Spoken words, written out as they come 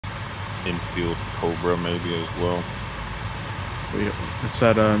infield Cobra maybe as well. It's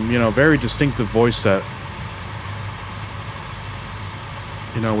that you know, very distinctive voice that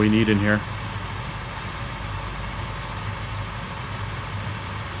we need in here.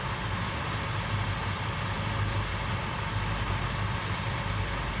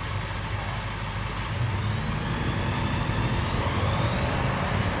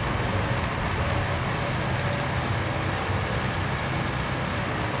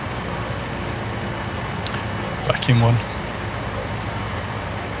 Back in one.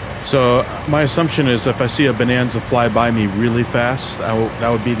 So my assumption is if I see a Bonanza fly by me really fast, that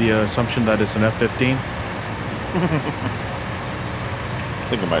would be the assumption that it's an F-15. I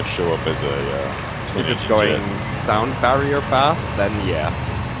think it might show up as a. If it's going sound barrier fast, then yeah.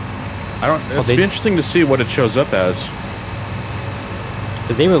 I don't. It'd be interesting to see what it shows up as.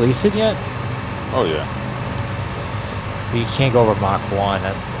 Did they release it yet? Oh yeah. But you can't go over Mach 1.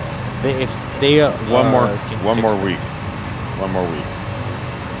 That's if they one more week. One more week.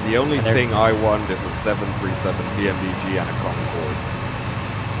 The only thing I want is a 737 PMDG and a Concorde.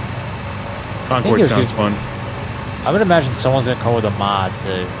 Concorde sounds fun. I would imagine someone's gonna come with a mod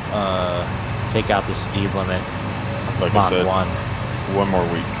to take out the speed limit. Like Mach I said, 1. One more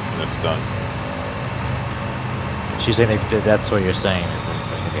week and it's done. She's saying that's what you're saying. Is there's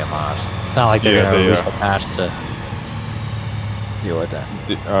gonna be a mod. It's not like they're gonna release the patch to deal with that.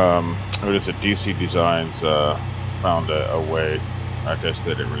 What is it? DC Designs found a way. I guess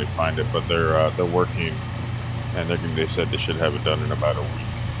they didn't really find it, but they're working, and they said they should have it done in about a week.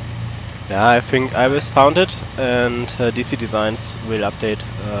 Yeah, I think Iris found it, and DC Designs will update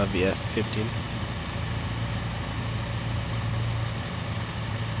VF15.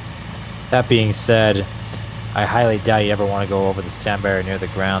 That being said, I highly doubt you ever want to go over the sound barrier near the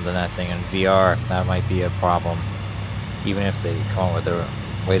ground on that thing in VR. That might be a problem, even if they come up with a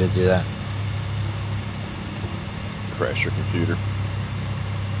way to do that. Crash your computer.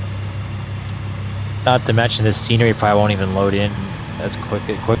 Not to mention the scenery probably won't even load in as quick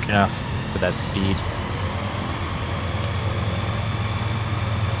enough for that speed.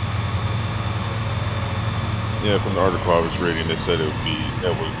 Yeah, from the article I was reading, they said it would be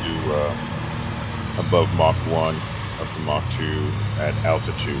able to do above Mach 1 up to Mach 2 at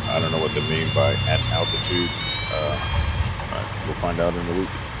altitude. I don't know what they mean by at altitude. We'll find out in a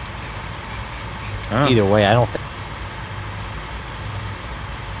week. Either way, I don't think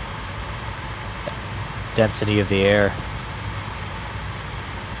density of the air.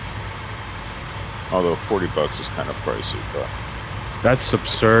 Although $40 is kind of pricey, but that's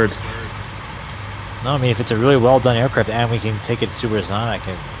absurd. No, I mean if it's a really well done aircraft and we can take it supersonic,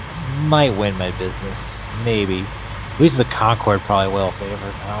 it might win my business. Maybe. At least the Concorde probably will if they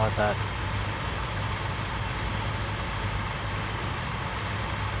ever come out with that.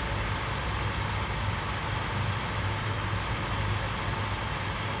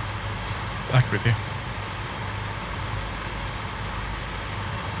 Back with you.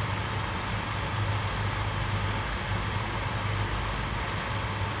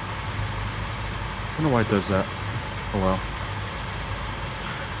 I don't know why it does that. Oh well.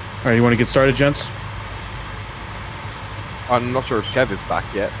 Alright, you want to get started, gents? I'm not sure if Kev is back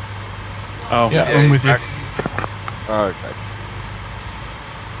yet. Oh. Yeah, I'm with you. Okay.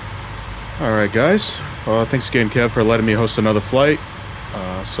 Alright, guys. Well, thanks again, Kev, for letting me host another flight.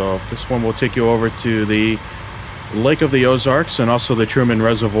 So this one will take you over to the Lake of the Ozarks and also the Truman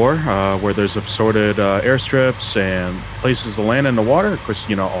Reservoir, where there's assorted airstrips and places to land in the water. Of course,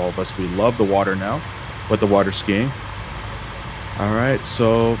 you know, all of us, we love the water now with the water skiing. All right,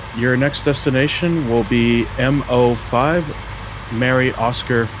 so your next destination will be MO5, Mary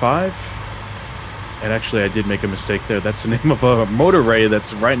Oscar 5. And actually, I did make a mistake there. That's the name of a motorway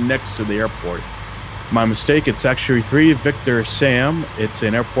that's right next to the airport. My mistake, it's actually 3 Victor Sam. It's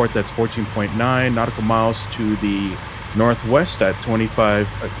an airport that's 14.9 nautical miles to the northwest at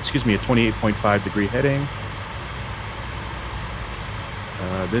 28.5 degree heading.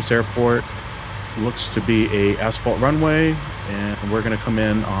 This airport looks to be a asphalt runway, and we're going to come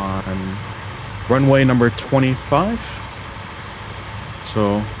in on runway number 25.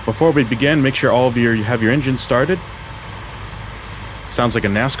 So before we begin, make sure all of you have your engines started. Sounds like a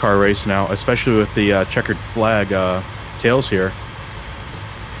NASCAR race now, especially with the checkered flag tails here.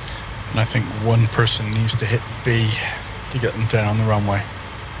 And I think one person needs to hit B to get them down on the runway.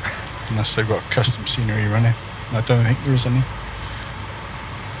 Unless they've got custom scenery running. I don't think there is any.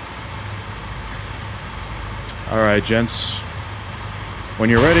 All right, gents. When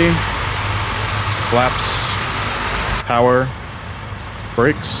you're ready, flaps, power,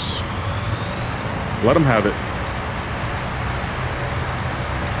 brakes, let them have it.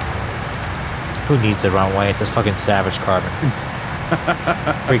 Who needs the runway? It's a fucking Savage Carbon.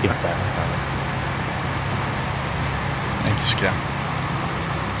 Freaking Savage Carbon. Thank you, Scam.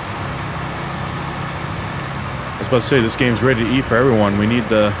 I was about to say, this game's ready to eat for everyone. We need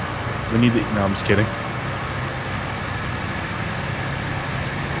the... No, I'm just kidding.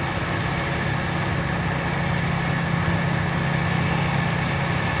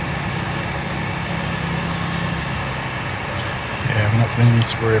 Yeah, we're not going to need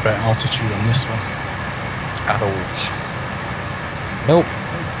to worry about altitude on this one. At all. Nope.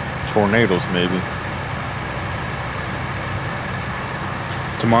 Tornadoes, maybe.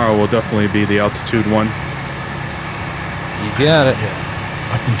 Tomorrow will definitely be the altitude one. You got it. Yeah.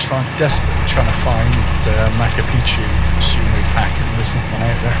 I've been desperately trying to find Machu Picchu scenery pack, and there's not one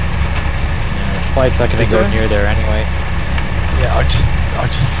out there. Yeah, flight's not going to go near there anyway. Yeah, I just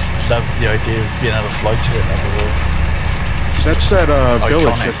love the idea of being able to fly to it overall. That's that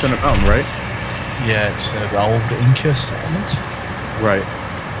village that's in a mountain, right? Yeah, it's the old Inca settlement. Right.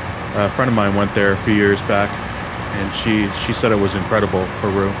 A friend of mine went there a few years back, and she said it was incredible,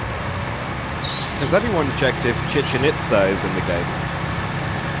 Peru. Has anyone checked if Chichen Itza is in the game?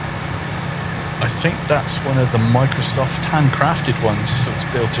 I think that's one of the Microsoft handcrafted ones, so it's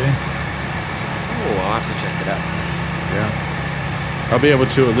built in. Oh, I'll have to check it out. Yeah. I'll be able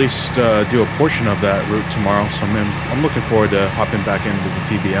to at least do a portion of that route tomorrow, so I'm looking forward to hopping back into the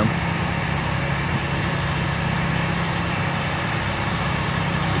TBM.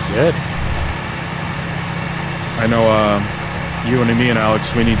 Good. I know you and me and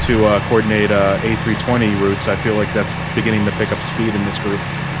Alex, we need to coordinate A320 routes. I feel like that's beginning to pick up speed in this group.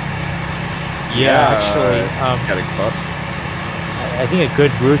 Yeah, actually, getting fun. I think a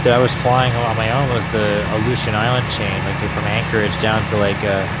good route that I was flying on my own was the Aleutian Island chain, like from Anchorage down to like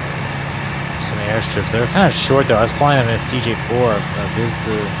some airstrips. They were kind of short though. I was flying them in a CJ4,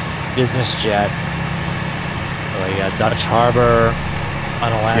 the business jet. Like Dutch Harbor,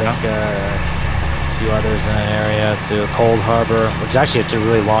 Unalaska, a few others in that area, to Cold Harbor, which actually it's a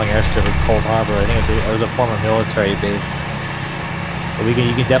really long airstrip in Cold Harbor. I think it was a former military base. But you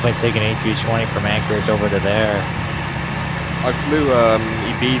can definitely take an A320 from Anchorage over to there. I flew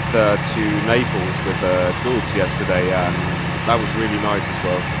Ibiza to Naples with George yesterday, and that was really nice as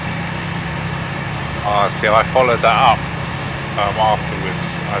well. See, I followed that up afterwards.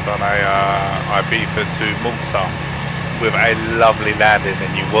 I done a Ibiza to Malta with a lovely landing,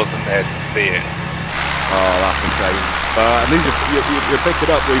 and you wasn't there to see it. Oh, that's a shame. At least you picked it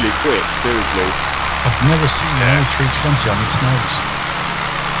up really quick, seriously. I've never seen an A320 on its nose.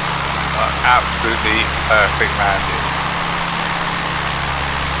 Absolutely perfect landing.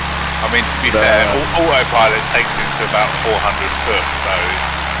 I mean, to be fair, autopilot takes it to about 400 foot, so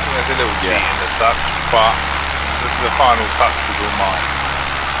there's a little cheating as such, but the final touch was all mine.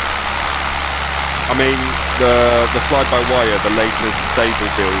 I mean, the fly-by-wire, the latest stable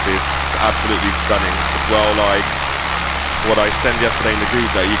build is absolutely stunning as well. Like what I sent yesterday in the group,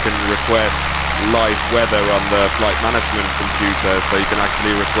 that you can request live weather on the flight management computer, so you can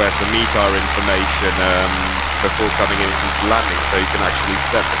actually request the METAR information before coming into landing, so you can actually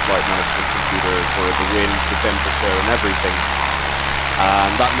set the flight management computer for the winds, the temperature and everything.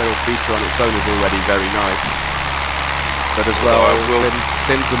 And that little feature on its own is already very nice. But as well,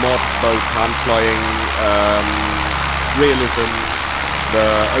 since the mod both hand flying, realism, the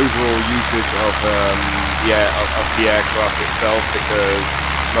overall usage of the aircraft itself, because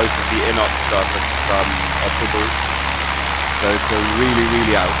most of the in-op stuff has become operable. So it's a really,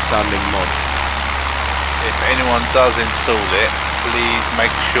 really outstanding mod. If anyone does install it, please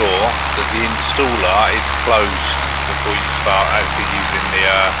make sure that the installer is closed before you start actually using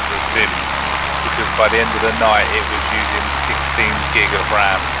the sim, because by the end of the night it was using 16 gig of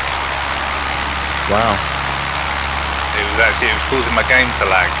RAM. Wow. It was causing my game to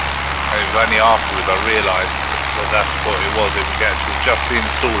lag. And it was only afterwards I realised that that's what it was. It was actually just the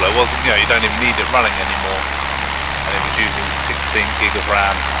installer. It wasn't, you don't even need it running anymore. And it was using 16 gig of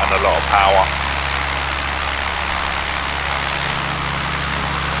RAM and a lot of power.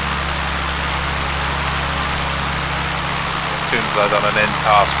 As soon as I done an end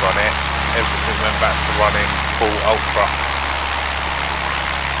task on it, everything went back to running full ultra.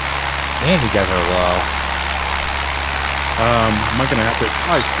 Man, you guys are low. Am I gonna have to?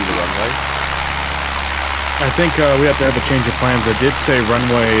 Nice to see the runway. I think we have to have a change of plans. I did say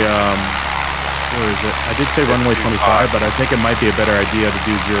runway. Where is it? I did say runway 25, but I think it might be a better idea to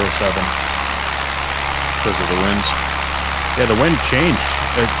do 07 because of the winds. Yeah, the wind changed.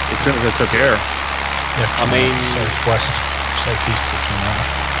 It took air. Yeah, I mean southwest, southeast that came out.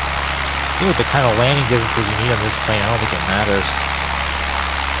 With the kind of landing distances you need on this plane, I don't think it matters.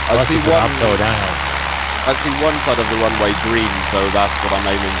 Unless see it's an one. uphill or downhill. I see one side of the runway green, so that's what I'm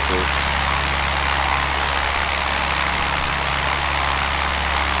aiming for.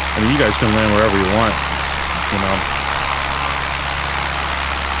 I mean, you guys can land wherever you want. You know,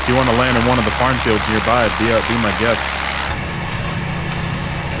 if you want to land in one of the farm fields nearby, be my guest.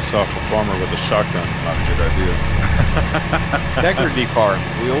 Off a farmer with a shotgun, not a good idea. Integrity farms.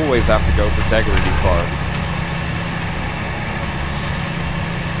 We always have to go for integrity farm.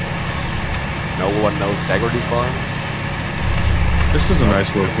 No one knows integrity farms. This is a nice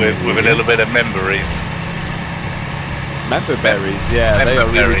little with a little bit of memories. Member berries, yeah, they are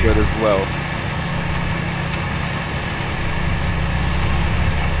really good as well.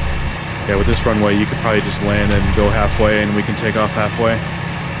 Yeah, with this runway, you could probably just land and go halfway, and we can take off halfway.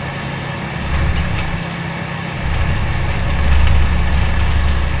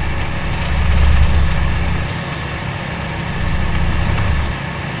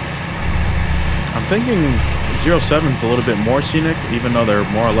 I'm thinking 07's a little bit more scenic, even though they're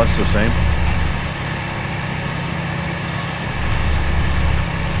more or less the same.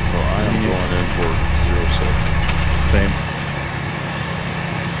 So I am going in for 07. Same.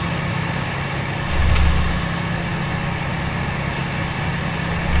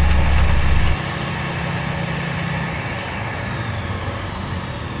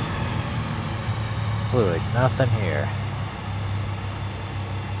 Fluid, nothing here.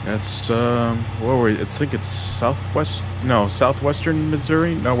 That's where were we? I think it's southwestern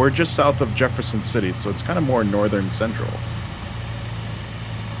Missouri. No, we're just south of Jefferson City, so it's kind of more northern central.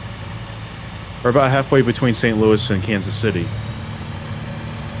 We're about halfway between St. Louis and Kansas City.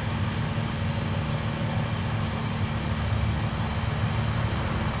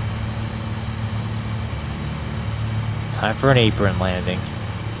 Time for an apron landing.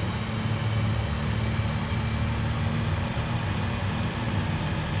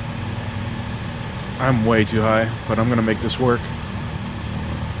 I'm way too high, but I'm gonna make this work.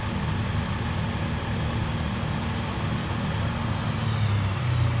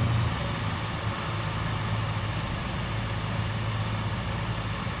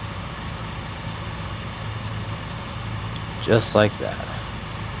 Just like that.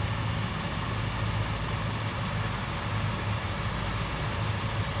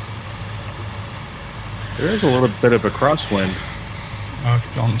 There is a little bit of a crosswind.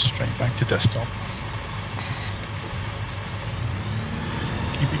 I've gone straight back to desktop.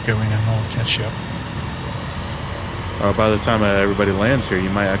 Keep it going and I'll catch you up. By the time everybody lands here, you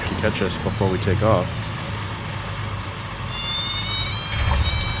might actually catch us before we take off.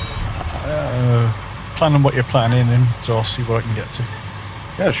 Plan on what you're planning, and so I'll see what I can get to.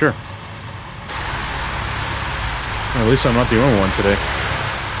 Yeah, sure. Well, at least I'm not the only one today.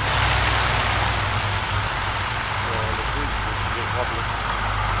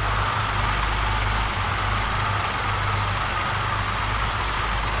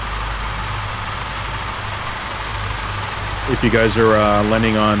 If you guys are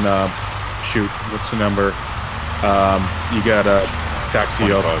landing on, shoot, what's the number? You got a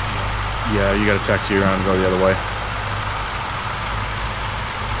taxi up. Yeah, you got to taxi around and go the other way.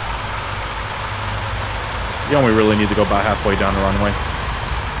 You only really need to go about halfway down the runway.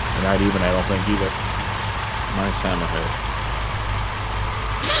 And not even, I don't think, either. Nice hammerhead.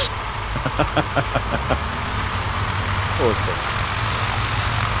 Awesome.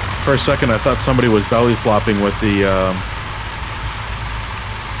 For a second, I thought somebody was belly flopping with the,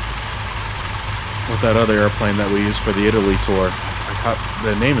 with that other airplane that we used for the Italy tour.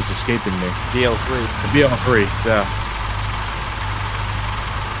 The name is escaping me. DL3. The BL3, yeah.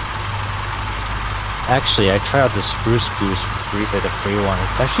 Actually, I tried out the Spruce Goose briefly, the free one.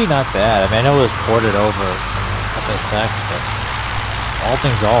 It's actually not bad. I mean, I know it was ported over FSX, but all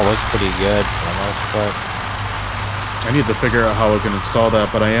things all looks pretty good for the most part. I need to figure out how I can install that,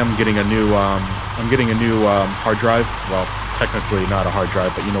 but I am getting a new, hard drive. Well, technically not a hard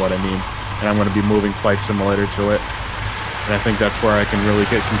drive, but you know what I mean. And I'm going to be moving Flight Simulator to it. And I think that's where I can really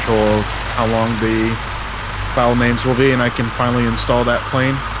get control of how long the file names will be, and I can finally install that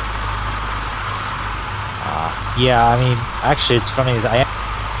plane. Yeah, I mean, actually, it's funny is I have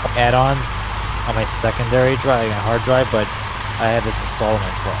add-ons on my secondary drive, my hard drive, but I have this installed in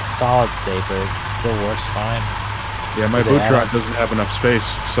a solid state, but it still works fine. Yeah, my boot drive doesn't have enough space,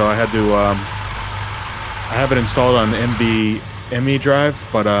 so I had to. I have it installed on the ME drive,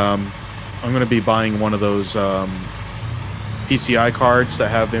 but I'm going to be buying one of those PCI cards that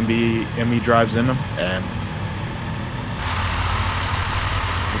have ME drives in them, and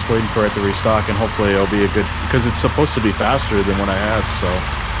just waiting for it to restock, and hopefully it'll be a good, because it's supposed to be faster than what I have, so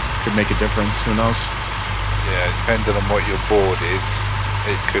it could make a difference. Who knows? Yeah, depending on what your board is.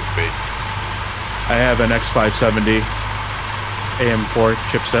 It could be. I have an X570 AM4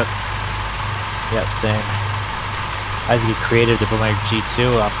 chipset. Yeah, same. I had to get creative to put my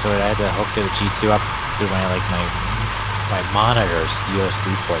G2 up to it. I had to hook the G2 up through my monitor's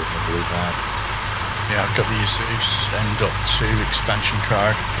USB port, if you can believe that. Yeah, I've got the Asus M.2 expansion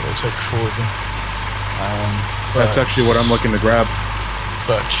card. It'll take 4 of them. That's actually what I'm looking to grab.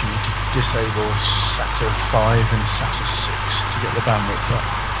 But you need to disable SATA 5 and SATA 6 to get the bandwidth up.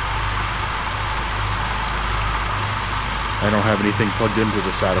 I don't have anything plugged into the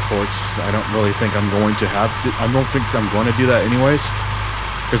SATA ports. I don't really think I'm going to have to. I don't think I'm going to do that anyways.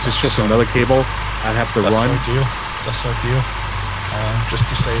 Because it's just another cable I'd have to run. That's ideal. Just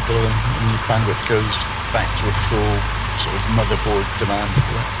disable them and your bandwidth goes back to a full sort of motherboard demand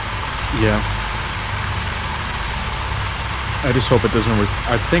for it. Yeah. I just hope it doesn't.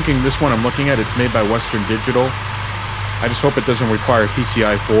 I'm thinking this one I'm looking at, it's made by Western Digital. I just hope it doesn't require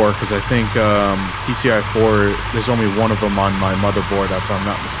PCI 4 because I think PCI 4, there's only one of them on my motherboard if I'm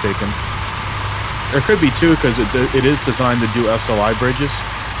not mistaken. There could be two because it is designed to do SLI bridges.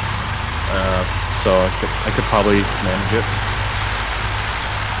 So I could probably manage it.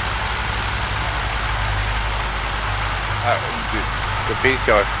 The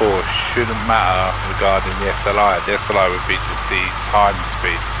PCI 4 shouldn't matter regarding the SLI. The SLI would be just the time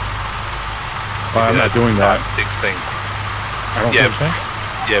speed. Well, I'm not doing that. 16. I don't think so.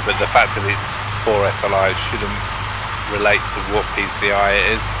 Yeah, but the fact that it's 4 SLI shouldn't relate to what PCI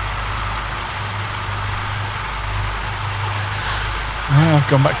it is. I've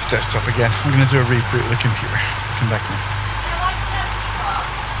gone back to desktop again. I'm going to do a reboot of the computer. Come back in.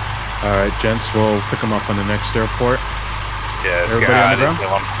 Alright, gents, we'll pick them up on the next airport. Yeah, let's Everybody get on out the of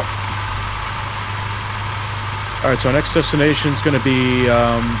ground? one. Alright, so our next destination is going to be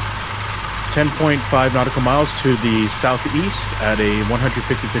 10.5 nautical miles to the southeast at a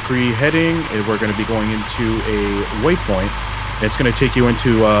 150-degree heading. And we're going to be going into a waypoint. It's going to take you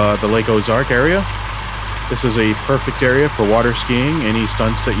into the Lake Ozark area. This is a perfect area for water skiing. Any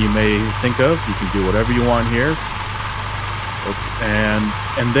stunts that you may think of, you can do whatever you want here.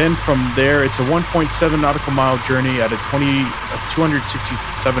 And then from there, it's a 1.7 nautical mile journey at a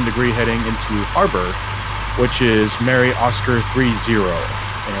 267-degree heading into harbor, which is Mary Oscar 30.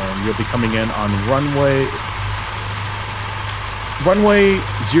 And you'll be coming in on runway 06.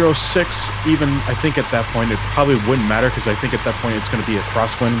 Even I think at that point it probably wouldn't matter because I think at that point it's going to be a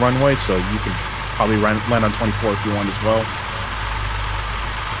crosswind runway, so you can probably land on 24 if you want as well.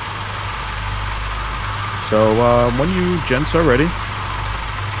 So when you gents are ready,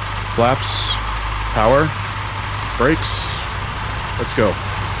 flaps, power, brakes, let's go.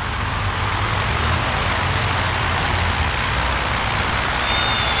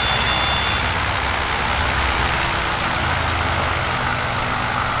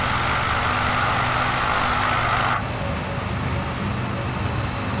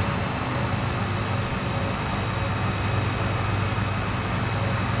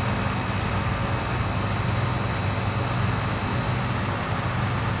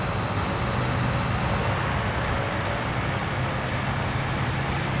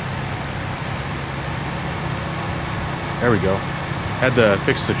 There we go. Had to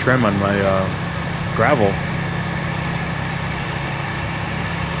fix the trim on my gravel.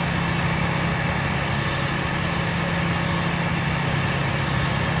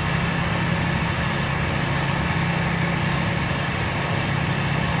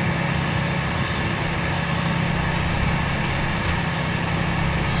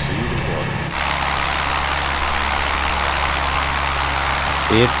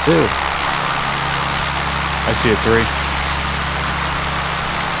 See it too. I see a 3.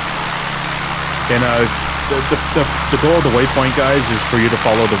 And the goal of the waypoint, guys, is for you to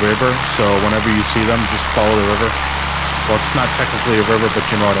follow the river. So whenever you see them, just follow the river. Well, it's not technically a river, but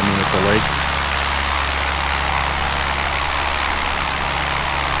you know what I mean. It's a lake.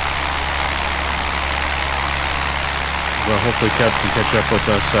 Well, hopefully Kev can catch up with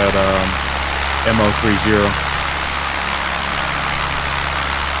us at MO30.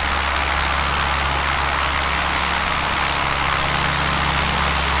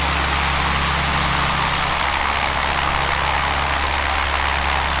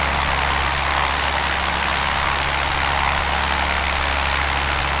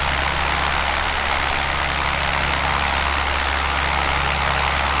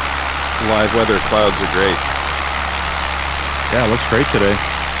 Live weather clouds are great. Yeah, it looks great today.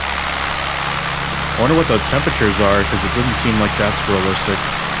 I wonder what the temperatures are because it doesn't seem like that's realistic.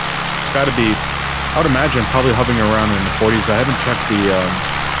 It's got to be, I would imagine, probably hovering around in the 40s. I haven't checked the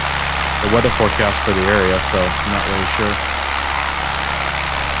weather forecast for the area, so I'm not really sure.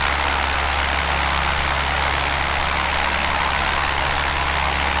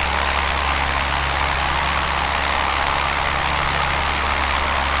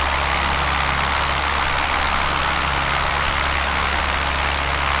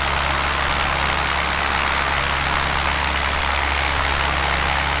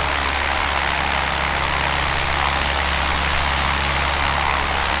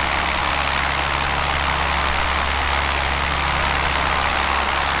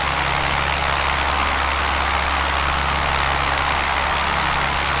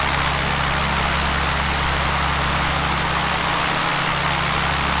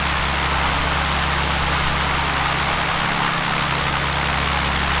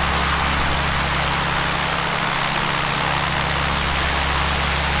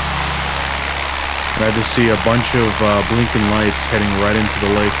 I just see a bunch of blinking lights heading right into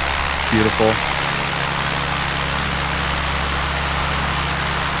the lake. Beautiful.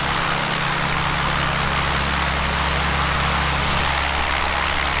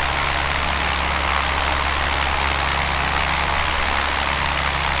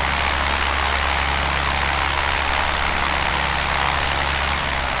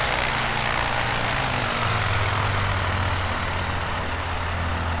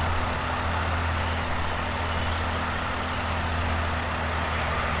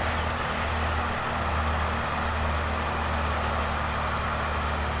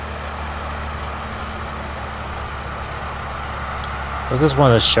 Was this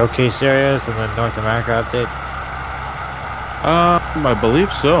one of the showcase areas in the North America update? I believe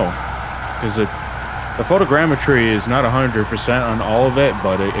so. Because the photogrammetry is not 100% on all of it,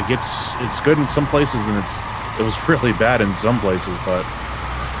 but it's good in some places, and it was really bad in some places. But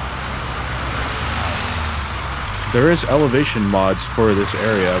there is elevation mods for this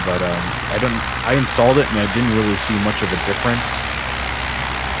area, but I installed it and I didn't really see much of a difference.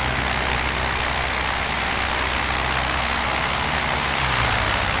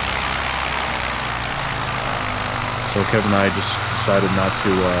 So Kevin and I just decided not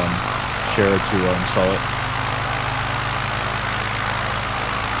to share it to install it.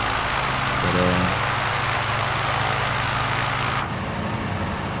 But,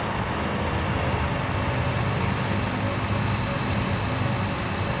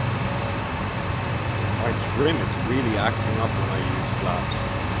 my trim is really acting up when I use flaps.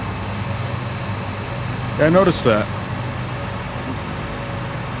 yeah, I noticed that.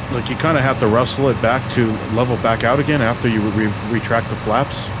 Like, you kind of have to wrestle it back to level back out again after you retract the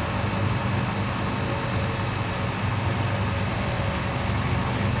flaps.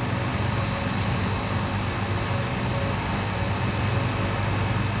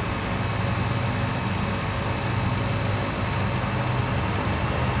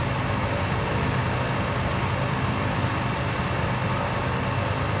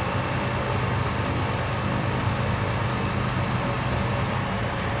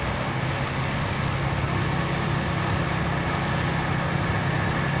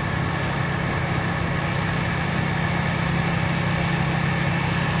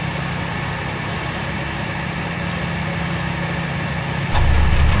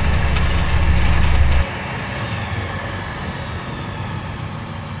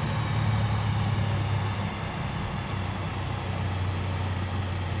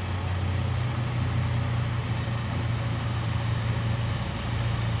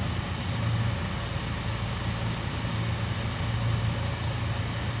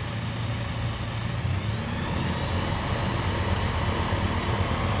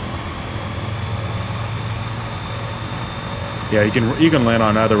 Yeah, you can land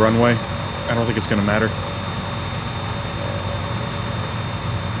on either runway. I don't think it's going to matter.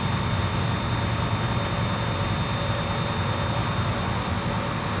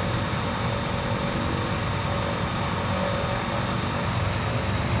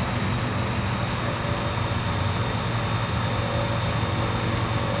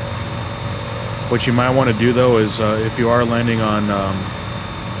 What you might want to do, though, is if you are landing on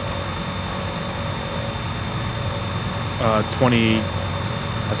 20,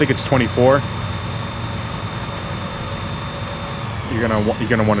 I think it's 24. You're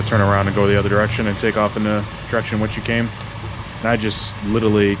gonna want to turn around and go the other direction and take off in the direction in which you came. And I just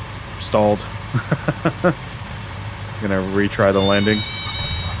literally stalled. Gonna retry the landing.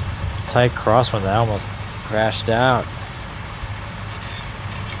 Tight crosswind, I almost crashed out.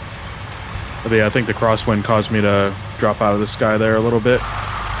 But yeah, I think the crosswind caused me to drop out of the sky there a little bit.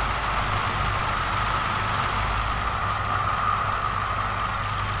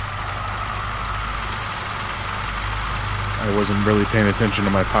 I wasn't really paying attention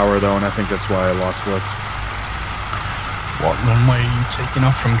to my power though, and I think that's why I lost lift. What runway are you taking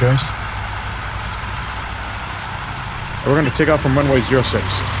off from, guys? We're going to take off from runway 06.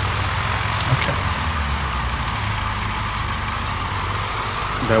 Okay.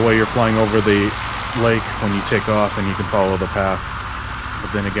 That way you're flying over the lake when you take off and you can follow the path.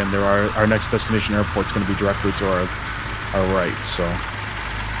 But then again, our next destination airport is going to be directly to our right, so.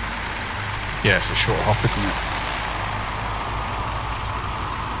 Yeah, it's a short hop, isn't it?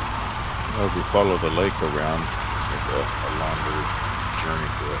 Well, if we follow the lake around, it's a longer journey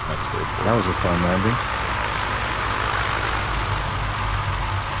to that next airport. That was a fun landing.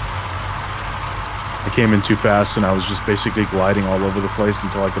 I came in too fast and I was just basically gliding all over the place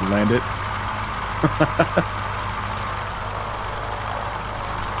until I could land it.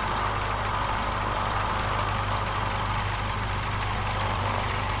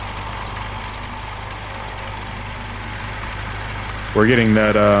 we're getting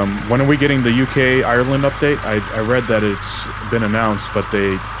that. When are we getting the UK Ireland update? I read that it's been announced, but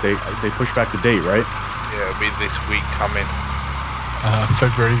they pushed back the date, right? Yeah, it'll be this week coming.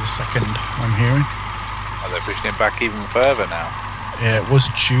 February the 2nd, I'm hearing. Oh, they're pushing it back even further now. Yeah, it was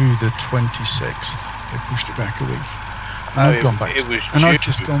due the 26th. They pushed it back a week. And I've gone back. I've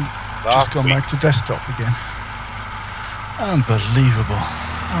just gone back to desktop again. Unbelievable.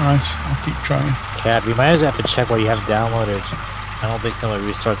 All right, I'll keep trying. Cab, you might as well have to check what you have downloaded. I don't think some of the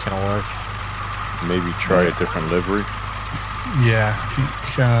restart's gonna work. Maybe try a different livery. Yeah, I think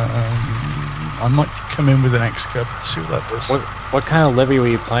I might come in with an X-Cub, see what that does. What kind of livery were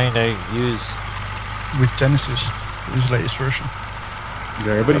you planning to use? With Dennis's, his latest version.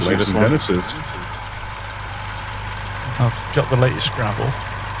 Yeah, everybody's using Dennis's. I've got the latest Grravel.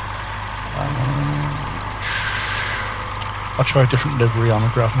 I'll try a different livery on the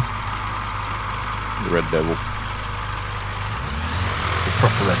Grravel. The Red Devil. The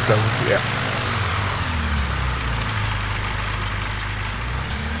proper Red Devil, yeah.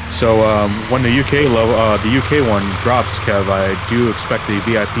 So when the UK one drops, Kev, I do expect a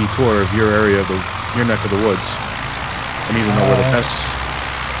VIP tour of your area, your neck of the woods. I need to know where the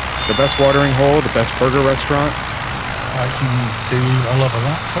best watering hole, the best burger restaurant. I can do a lot of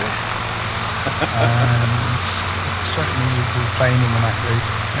that for you. And certainly we'll be playing in the Mac Route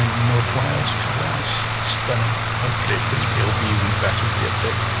in North Wales because that's stunning. Hopefully it'll be even better with the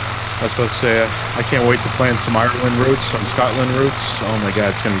update. I was about to say, I can't wait to plan some Ireland routes, some Scotland routes. Oh my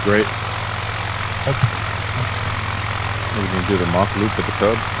God, it's going to be great. Hopefully. We're going to do the mock loop at the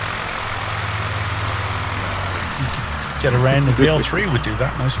Cub. You could get around the VL3 would do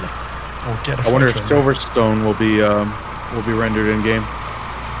that nicely. Or get a I wonder if photo of Silverstone will be rendered in game.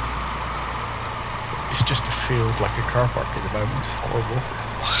 It's just a field like a car park at the moment. It's horrible.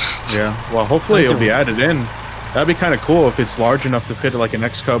 Yeah. Well, hopefully it'll be added in. That'd be kind of cool if it's large enough to fit like an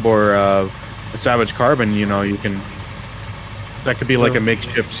X-Cub or a Savage Carbon. You know, you can. That could be like a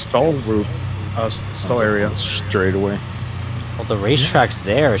makeshift stall route, stall area. Straight away. Well, the racetrack's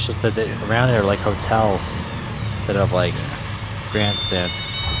there. It's just that around there are like hotels instead of like grandstands.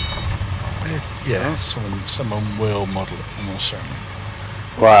 Yeah, someone will model it almost certainly.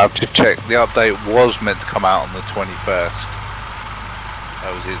 Well, I've just checked. The update was meant to come out on the 21st.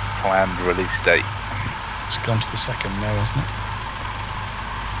 That was its planned release date. It's gone to the 2nd now, hasn't it?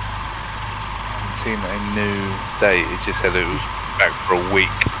 I haven't seen a new date. It just said it was back for a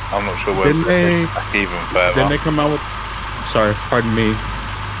week. I'm not sure whether it's back even further. Didn't they come out with? Sorry, pardon me.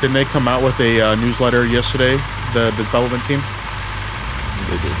 Didn't they come out with a newsletter yesterday? The development team.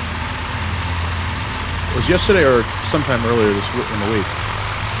 They did. It was yesterday or sometime earlier in the week.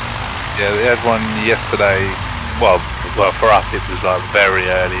 Yeah, they had one yesterday. Well, for us it was like very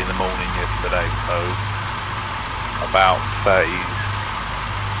early in the morning yesterday, so about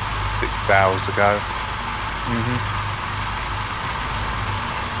 36 hours ago. Mm-hmm.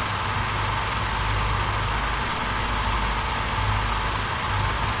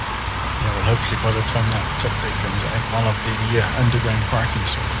 Yeah, well, hopefully by the time that update comes out, I'll have the underground parking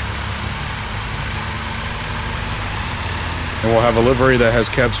sorted. And we'll have a livery that has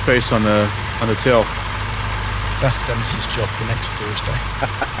Kev's face on the tail. That's Dennis's job for next Thursday.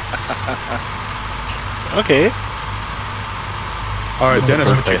 Okay. All right, Dennis,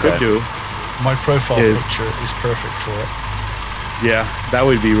 what you could do. My profile picture is perfect for it. Yeah, that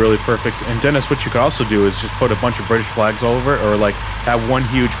would be really perfect. And Dennis, what you could also do is just put a bunch of British flags all over it, or like have one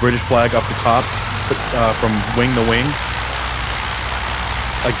huge British flag up the top, from wing to wing.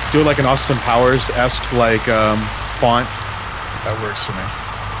 Like do it like an Austin Powers-esque like font. That works for me.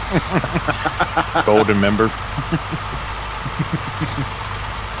 Golden member.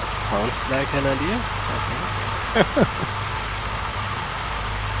 Sounds like an idea.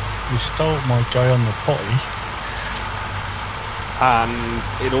 We stole my guy on the potty. And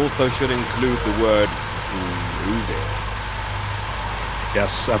it also should include the word groovy.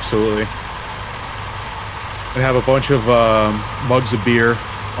 Yes, absolutely. And have a bunch of mugs of beer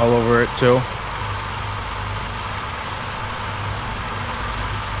all over it too.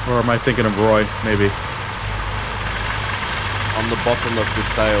 Or am I thinking of Roy, maybe? On the bottom of the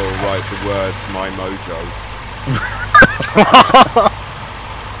tail, write the words "My Mojo."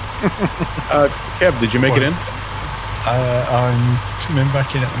 Kev, did you make it in? I'm coming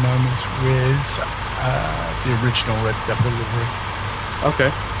back in at the moment with the original Red Devil livery.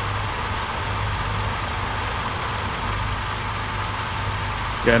 Okay.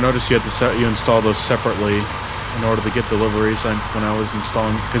 Yeah, I noticed you had to you install those separately in order to get deliveries. When I was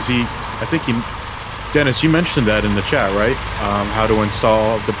installing, because Dennis, you mentioned that in the chat, right? How to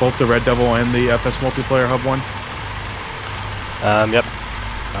install both the Red Devil and the FS Multiplayer Hub one. Yep.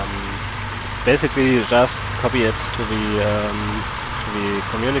 It's basically just copy it to the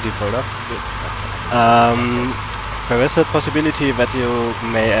community folder. There is a possibility that you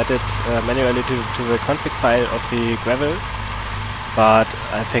may add it manually to the config file of the Grravel, but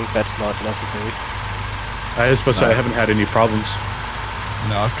I think that's not necessary. I was supposed to say I haven't had any problems.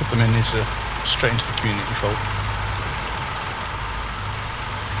 No, I've put them in as straight into the community folder.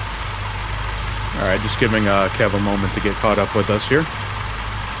 All right, just giving Kev a moment to get caught up with us here.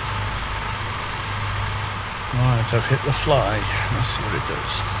 Right, I've hit the fly. Let's see what it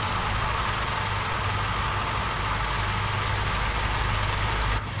does.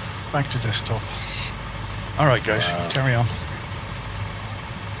 Back to desktop. All right, guys, carry on.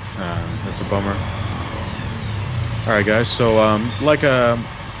 That's a bummer. All right, guys. So,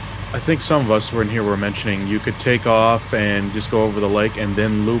 I think some of us were in here were mentioning you could take off and just go over the lake and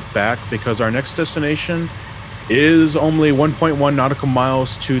then loop back because our next destination is only 1.1 nautical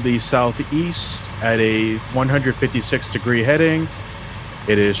miles to the southeast at a 156-degree heading.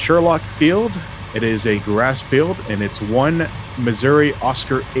 It is Sherlock Field. It is a grass field, and it's 1 Missouri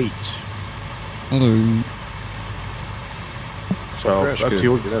Oscar 8. Hello. So Crash up to good.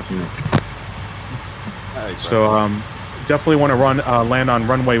 you. Good afternoon. Hi, So definitely want to land on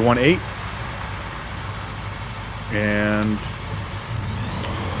runway 18, and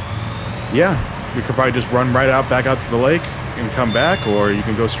yeah, you could probably just run right out back out to the lake and come back, or you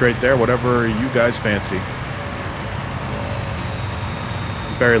can go straight there, whatever you guys fancy.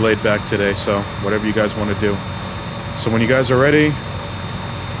 Very laid back today, so whatever you guys want to do. So when you guys are ready,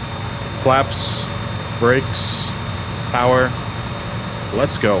 flaps, brakes, power,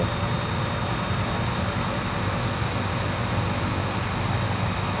 let's go.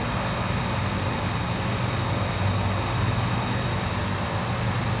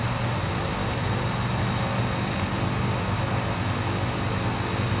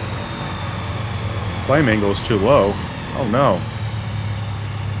 Flame angle is too low. Oh no.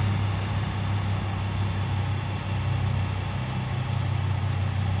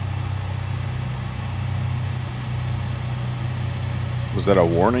 Was that a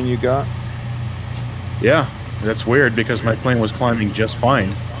warning you got? Yeah, that's weird because my plane was climbing just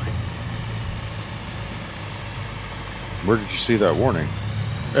fine. Where did you see that warning?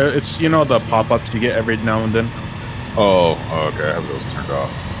 It's, you know, the pop-ups you get every now and then. Oh, okay. I have those turned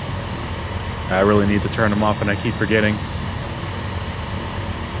off. I really need to turn them off, and I keep forgetting.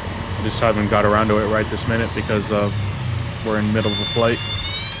 I just haven't got around to it right this minute because we're in the middle of a flight.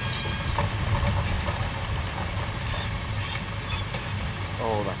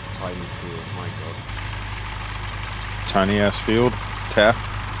 Oh, that's a tiny field, my god. Tiny ass field. Taff.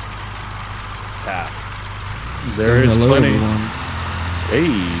 Taff. There is Hello, plenty. everyone.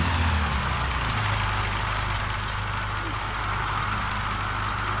 Hey.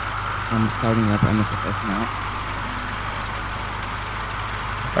 I'm starting up MSFS now.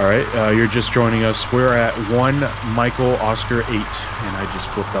 All right, you're just joining us. We're at 1 Michael Oscar 8, and I just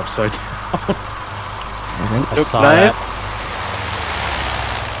flipped upside down. Alright. I saw that.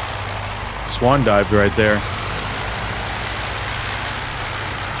 Swan dived right there.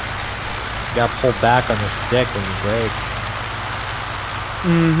 You gotta pull back on the stick when you brake.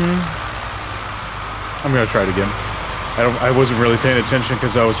 I'm gonna try it again. I wasn't really paying attention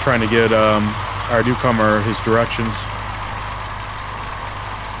because I was trying to get our newcomer his directions.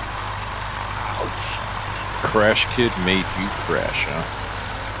 Crash Kid made you crash, huh?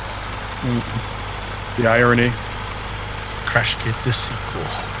 The irony. Crash Kid, the sequel.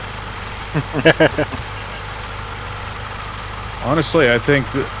 Honestly, I think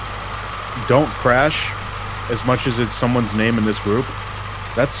that don't crash as much as it's someone's name in this group.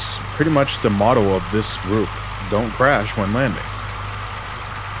 That's pretty much the motto of this group. Don't crash when landing.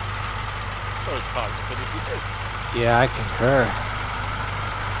 Yeah, I concur.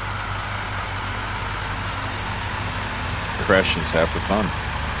 Crashing's half the fun.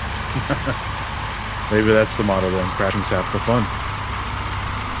 Maybe that's the motto then. Crashing's half the fun.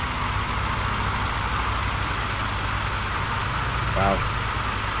 Wow.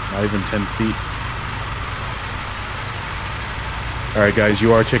 Not even 10 feet. Alright guys,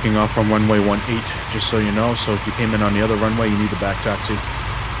 you are taking off from runway 18, just so you know. So if you came in on the other runway, you need the back taxi.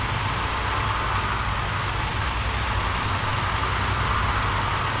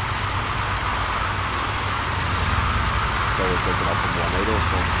 So we're taking up from 18 or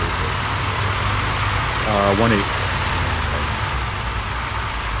from 18.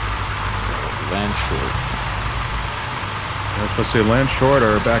 Land short. I was supposed to say land short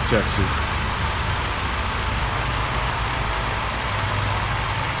or back taxi.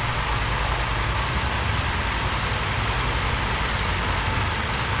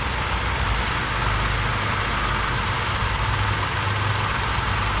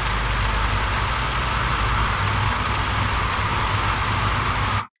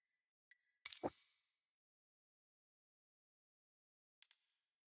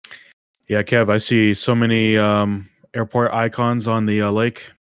 Yeah, Kev, I see so many airport icons on the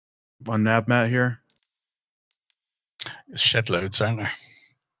lake on NavMat here. Shed loads, aren't there?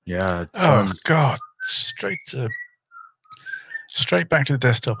 Yeah. Oh God! Straight back to the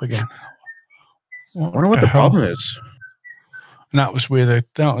desktop again. I wonder what the problem is. And that was with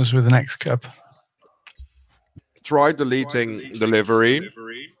the next cub. Try deleting delivery.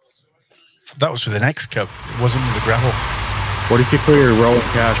 That was with the next cub. It wasn't with the gravel. What if you clear your rolling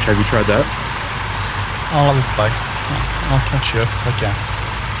cache? Have you tried that? I'll have a play. I'll catch you up if I can.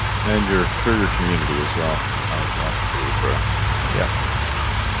 And your clear your community as well. Yeah.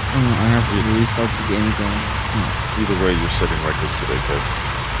 I have to restart the game again. Either way, you're setting records today, Kev.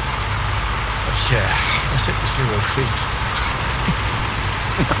 Yeah, let's hit the 0 feet.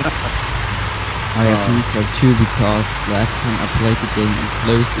 I have to restart too because last time I played the game and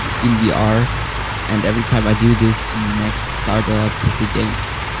closed it in VR, and every time I do this, the next startup of the game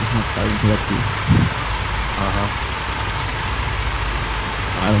is not starting correctly.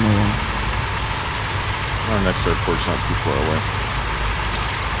 I don't know why. Our next airport's not too far away.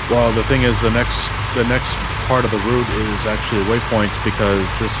 Well, the thing is, the next part of the route is actually waypoints because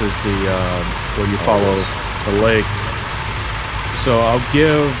this is the where you follow the lake. So I'll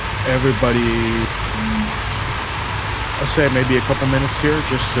give everybody, I'll say maybe a couple minutes here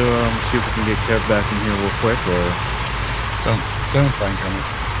just to see if we can get Kev back in here real quick. Or don't bank on it.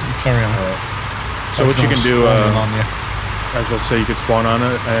 You carry on. So what you can do, on you. I was going to say you could spawn on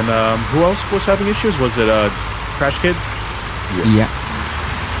it. And who else was having issues? Was it Crash Kid? Yeah.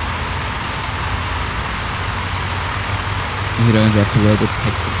 You don't have to load it,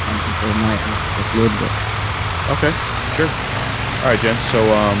 takes some time before my just load it. Okay, sure. All right, gents. So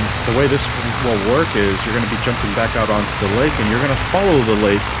the way this will work is you're going to be jumping back out onto the lake, and you're going to follow the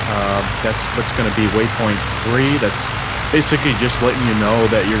lake. That's what's going to be waypoint 3. That's basically just letting you know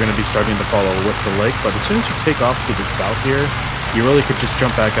that you're going to be starting to follow with the lake. But as soon as you take off to the south here, you really could just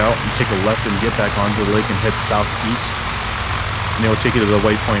jump back out and take a left and get back onto the lake and head southeast. And it will take you to the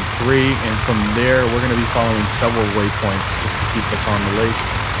waypoint 3, and from there we're going to be following several waypoints just to keep us on the lake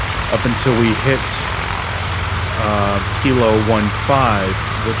up until we hit Kilo 15,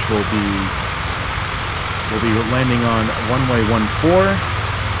 which will be landing on runway 14.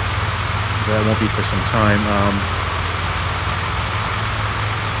 That won't be for some time.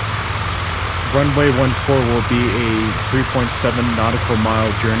 Runway 14 will be a 3.7 nautical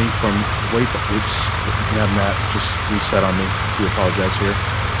mile journey from waypoint. Oops, that just reset on me. I do apologize here.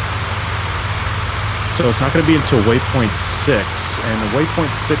 So it's not going to be until waypoint 6, and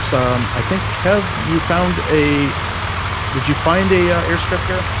waypoint 6. I think Kev, you found a. Did you find a airstrip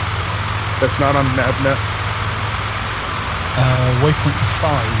here? That's not on NavNet. Waypoint 5.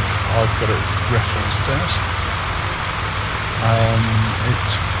 I've got it referenced as.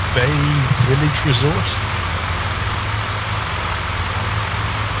 It's Bay Village Resort.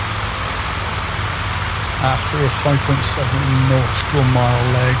 After a 5.7 nautical mile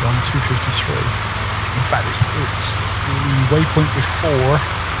leg on 253. In fact, it's the waypoint before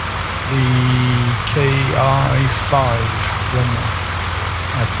the KI-5 runway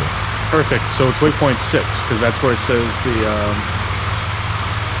airport. Perfect. So it's waypoint 6 because that's where it says the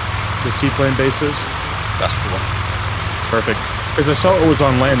seaplane base is. That's the one. Perfect. Because I saw it was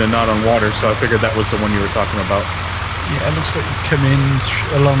on land and not on water, so I figured that was the one you were talking about. Yeah, it looks like you come in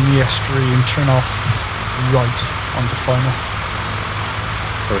along the estuary and turn off right onto final.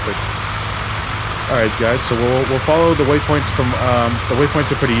 Perfect. All right, guys. So we'll follow the waypoints from the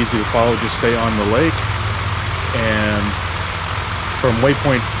waypoints are pretty easy to follow. Just stay on the lake, and from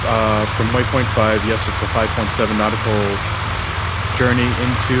waypoint 5, yes, it's a 5.7 nautical journey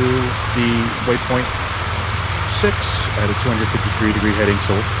into the waypoint 6 at a 253-degree heading.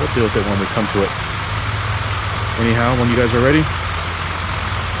 So we'll deal with it when we come to it. Anyhow, when you guys are ready,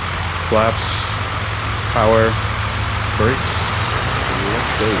 flaps, power, brakes.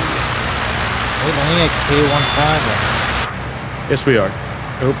 Let's go. Wait, only at K15. Yes, we are.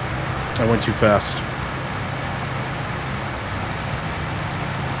 Oh, I went too fast.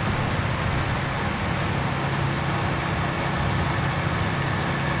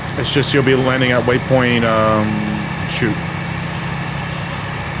 It's just you'll be landing at waypoint, shoot.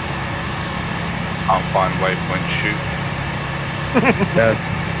 Can't find waypoint shoot. Yeah.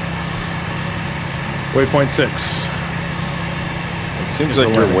 Waypoint 6. It seems like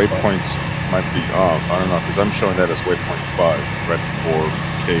your waypoints might be off. I don't know, because I'm showing that as waypoint 5, right before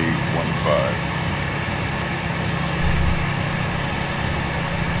K15.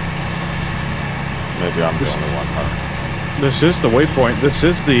 Maybe I'm the only one, huh? This is the waypoint. This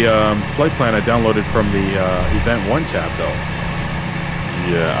is the flight plan I downloaded from the Event 1 tab, though.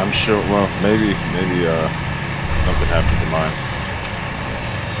 Yeah, I'm sure. Well, maybe something happened to mine.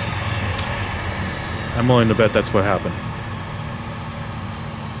 I'm willing to bet that's what happened.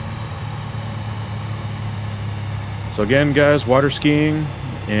 So again, guys, water skiing,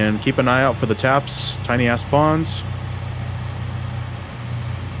 and keep an eye out for the taps, tiny ass ponds.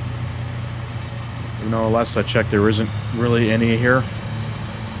 Even though last I checked, there isn't really any here.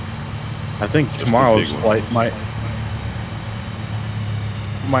 I think Just tomorrow's the big flight might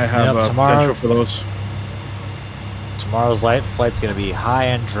have Yep, potential for those. Tomorrow's flight's going to be high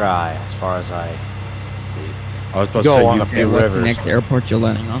and dry, as far as I can see. I was about Go to say, along you, a few Okay, what's rivers. the next airport you're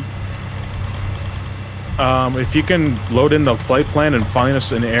landing on? if you can load in the flight plan and find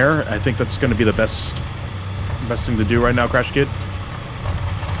us in air, I think that's going to be the best thing to do right now, Crash Kid.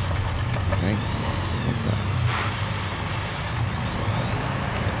 Okay.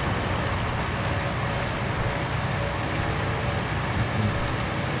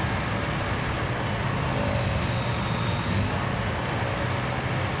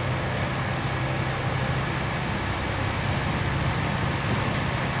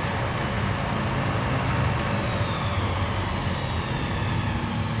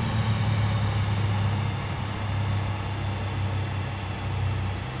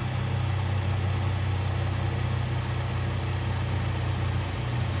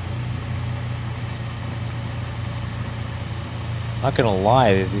 Not gonna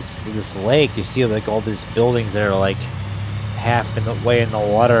lie, this lake, you see like all these buildings that are like half in the way in the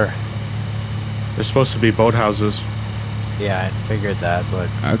water. They're supposed to be boathouses. Yeah, I figured that, but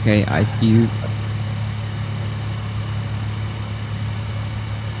Okay, I see you.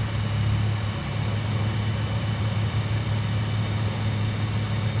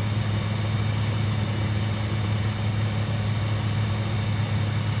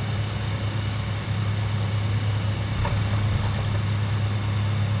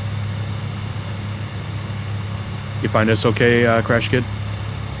 You find us okay, Crash Kid?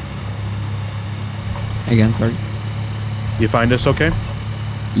 Again, sorry. You find us okay?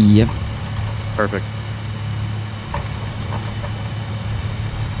 Yep. Perfect.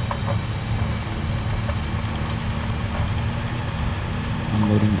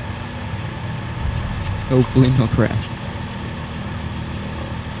 I'm loading it. Hopefully no crash.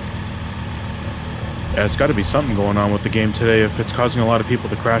 Yeah, it's got to be something going on with the game today. If it's causing a lot of people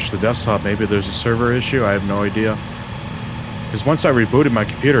to crash the desktop, maybe there's a server issue. I have no idea. Because once I rebooted my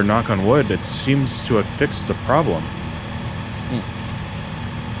computer, knock on wood, it seems to have fixed the problem.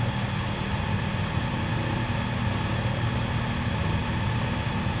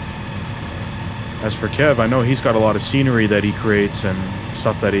 As for Kev, I know he's got a lot of scenery that he creates and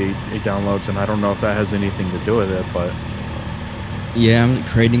stuff that he downloads, and I don't know if that has anything to do with it, but... Yeah, I'm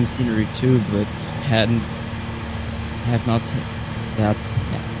creating scenery too, but have not that.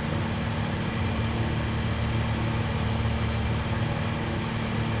 Yeah.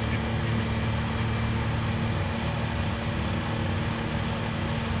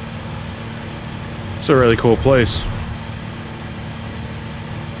 It's a really cool place.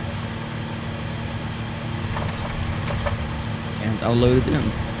 And I'll load it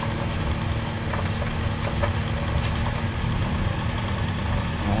in.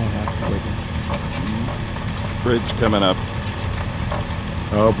 Bridge coming up.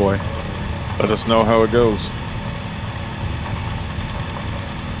 Oh boy. Let us know how it goes.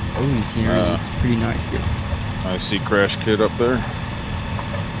 Oh, the scenery looks pretty nice here. I see Crash Kid up there.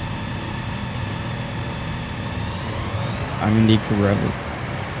 I'm in the Grravel.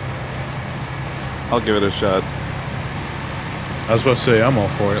 I'll give it a shot. I was about to say, I'm all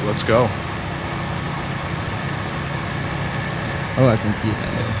for it. Let's go. Oh, I can see it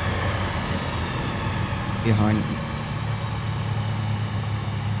there. Behind me.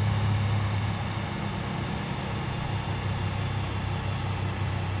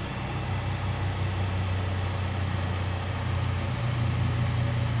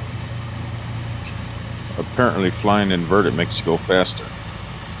 Apparently flying inverted makes you go faster.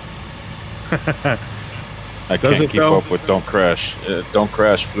 I Does can't it keep though? up with Don't Crash. Don't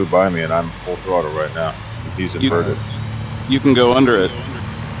Crash flew by me and I'm full throttle right now. He's inverted. You can go under it.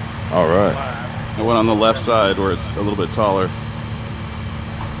 All right. I went on the left side where it's a little bit taller.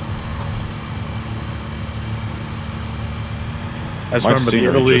 I just My remember the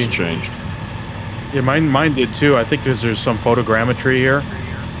scenery early... just changed. Yeah, mine did too. I think because there's some photogrammetry here.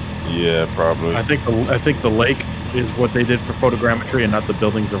 Yeah, probably. I think the lake is what they did for photogrammetry and not the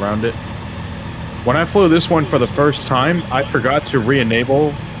buildings around it. When I flew this one for the first time, I forgot to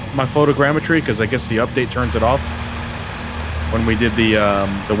re-enable my photogrammetry because I guess the update turns it off when we did the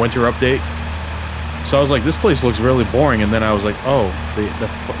winter update. So I was like, this place looks really boring. And then I was like, oh,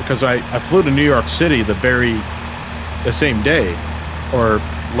 because I flew to New York City the same day or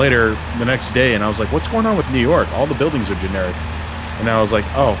later the next day. And I was like, what's going on with New York? All the buildings are generic. And I was like,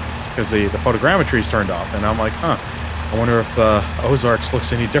 oh, because the photogrammetry's turned off. And I'm like, huh, I wonder if Ozarks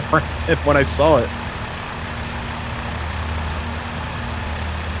looks any different when I saw it.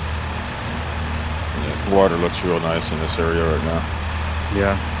 Yeah, the water looks real nice in this area right now.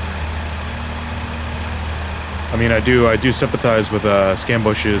 Yeah. I mean, I do sympathize with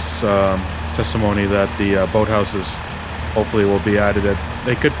Scambush's testimony that the boathouses hopefully will be added.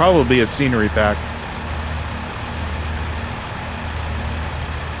 They could probably be a scenery pack.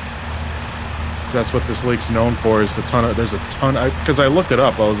 That's what this lake's known for. Is there's a ton. Because I looked it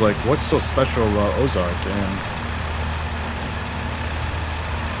up, I was like, "What's so special about Ozark?" And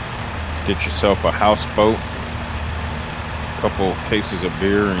get yourself a houseboat, a couple cases of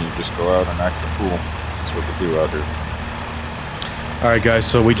beer, and you just go out and act the fool. That's what they do out here. All right, guys.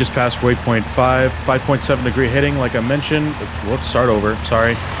 So we just passed waypoint 5.7 degree heading, like I mentioned. Whoops, start over.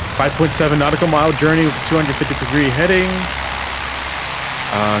 Sorry. 5.7 nautical mile journey, 250 degree heading.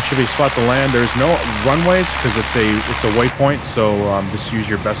 Should be a spot to land. There's no runways because it's a waypoint, so just use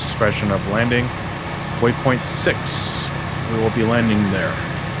your best discretion of landing. Waypoint 6, we will be landing there.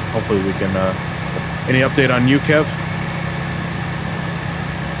 Hopefully we can. Any update on you, Kev?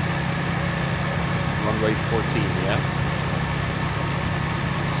 Runway 14, yeah.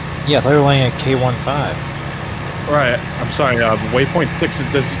 Yeah, I thought we were landing at K15. Right. I'm sorry. Waypoint 6.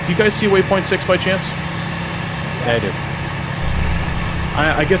 Do you guys see waypoint 6 by chance? Yeah, I do.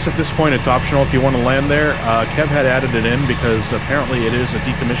 I guess at this point it's optional if you want to land there. Kev had added it in because apparently it is a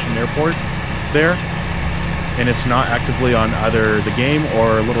decommissioned airport there, and it's not actively on either the game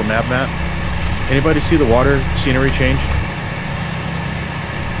or a little nav map. Anybody see the water scenery change?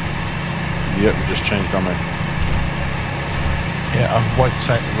 Yep, we just changed on it. Yeah, I've wiped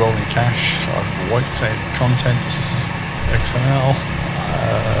out the rolling cache, I've wiped out the contents XML,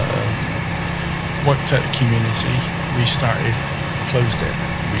 wiped out the community, restarted, closed it,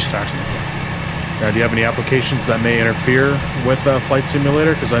 restarted again. Now, do you have any applications that may interfere with Flight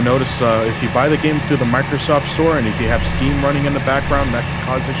Simulator? Because I noticed if you buy the game through the Microsoft Store and if you have Steam running in the background, that can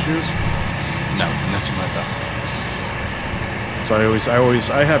cause issues. No, nothing like that. So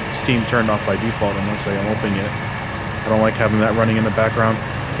I have Steam turned off by default unless I am opening it. I don't like having that running in the background.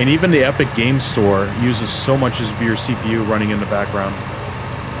 And even the Epic Games Store uses so much of your CPU running in the background.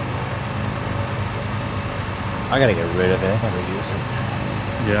 I gotta get rid of it. I never use it.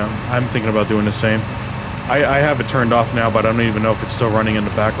 Yeah, I'm thinking about doing the same. I have it turned off now, but I don't even know if it's still running in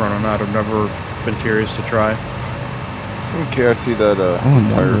the background or not. I've never been curious to try. Okay, I see that I'm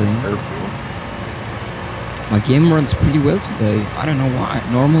wondering. airfield. My game runs pretty well today. I don't know why.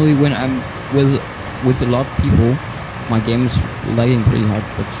 Normally when I'm with a lot of people, my game is lagging pretty hard,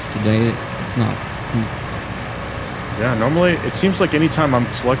 but today it's not. Yeah, normally it seems like anytime I'm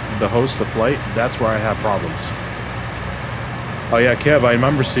selected to host the flight, that's where I have problems. Oh yeah, Kev, I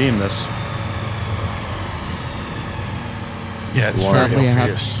remember seeing this. Yeah, it's Sadly, very I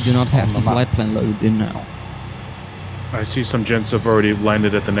obvious. do not have on the map. flight plan loaded in now. I see some gents have already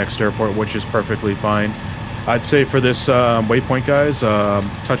landed at the next airport, which is perfectly fine. I'd say for this waypoint, guys,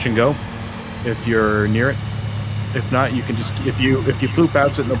 touch and go if you're near it. If not, you can just if you flew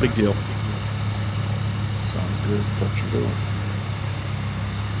past it, no big deal. Sounds good. Touch and go.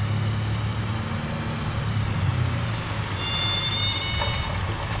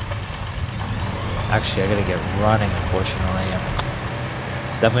 Actually, I gotta get running, unfortunately.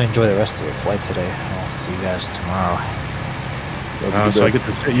 So definitely enjoy the rest of your flight today. I'll see you guys tomorrow. So I get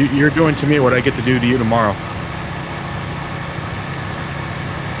to say, you're doing to me what I get to do to you tomorrow.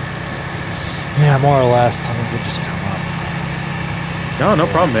 Yeah, more or less. Tell me to just come up. No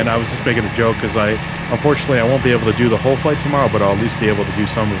problem, man. I was just making a joke because unfortunately, I won't be able to do the whole flight tomorrow, but I'll at least be able to do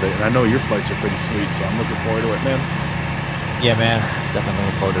some of it. And I know your flights are pretty sweet, so I'm looking forward to it, man. Yeah, man. Definitely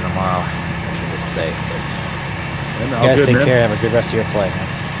looking forward to tomorrow. I should just say. And You all guys good, take man. care. Have a good rest of your flight, man.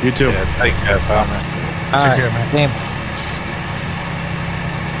 You too. Yeah, take care, pal. Take care, man. Same.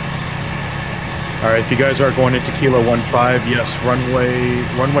 All right, if you guys are going into Kilo 15, yes, runway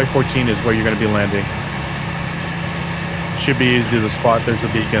 14 is where you're going to be landing. Should be easy to spot. There's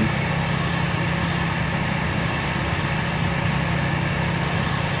a beacon.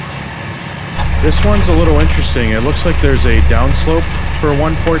 This one's a little interesting. It looks like there's a downslope for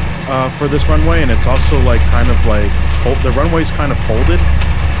one port for this runway, and it's also like kind of like the runway's kind of folded.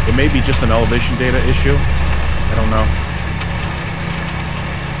 It may be just an elevation data issue. I don't know.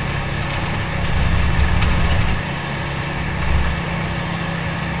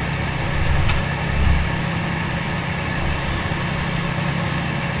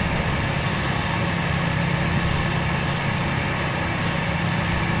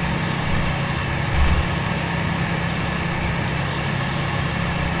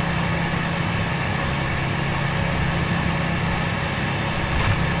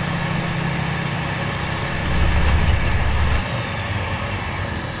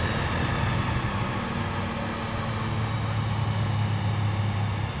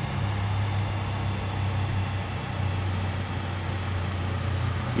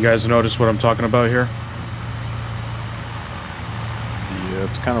 You guys notice what I'm talking about here? Yeah,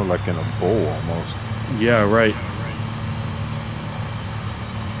 it's kind of like in a bowl almost. Yeah, right.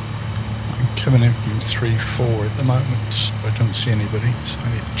 I'm coming in from 3-4 at the moment. I don't see anybody, so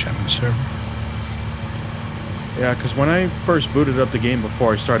I need to check my server. Yeah, because when I first booted up the game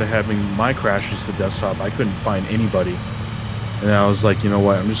before I started having my crashes to desktop, I couldn't find anybody. And I was like, you know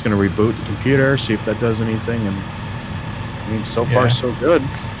what, I'm just going to reboot the computer, see if that does anything. And I mean, so far, so good.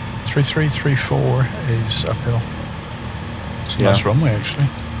 3-3, 3-4 is uphill. It's a nice runway, actually.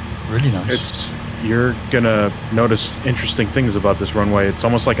 Really nice. You're going to notice interesting things about this runway. It's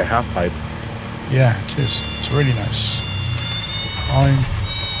almost like a half pipe. Yeah, it is. It's really nice. I'm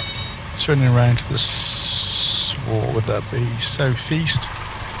turning around to this, what would that be, southeast,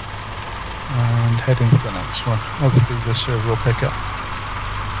 and heading for the next one. Hopefully the server will pick up.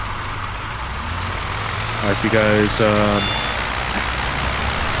 Alright, you guys,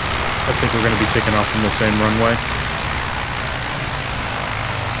 I think we're going to be taking off from the same runway.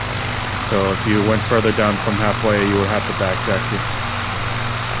 So if you went further down from halfway, you would have to back taxi.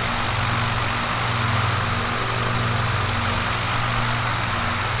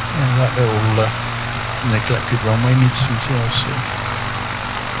 And that little neglected runway needs some TLC.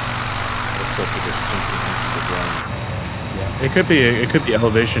 Looks like it just sinking into the ground. Yeah, it could be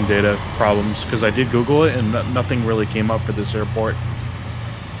elevation data problems because I did Google it and nothing really came up for this airport.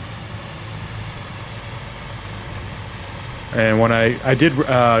 And when I did,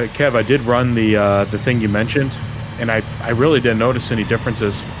 Kev, I did run the thing you mentioned, and I really didn't notice any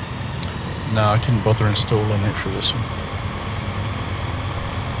differences. No, I didn't bother installing it for this one.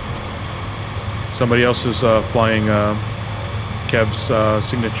 Somebody else is flying Kev's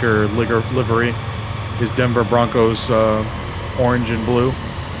signature livery, his Denver Broncos orange and blue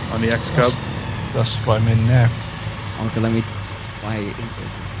on the X-Cub. That's what I'm in now. Okay, let me fly it.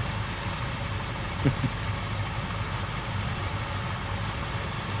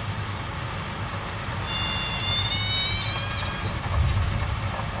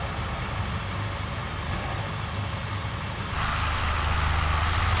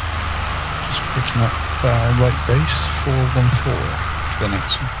 Picking up right base 414 to the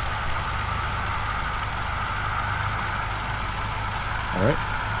next one. All right.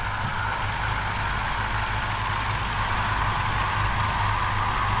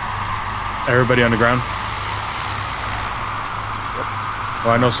 Everybody on the ground?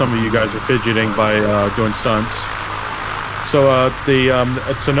 Well, I know some of you guys are fidgeting by doing stunts. So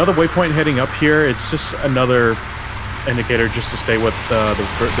it's another waypoint heading up here. It's just another indicator just to stay with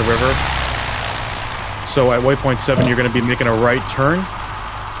the river. So at waypoint 7, you're going to be making a right turn,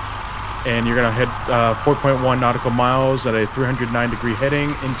 and you're going to head 4.1 nautical miles at a 309-degree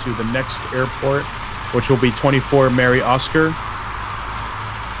heading into the next airport, which will be 24 Mary Oscar.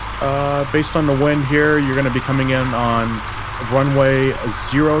 Based on the wind here, you're going to be coming in on runway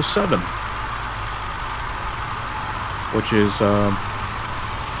 07, which is,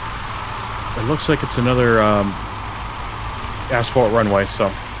 it looks like it's another asphalt runway. So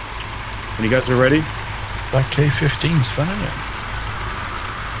when you guys are ready, that K-15's fun, isn't it?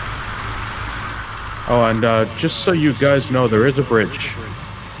 Oh, and just so you guys know, there is a bridge.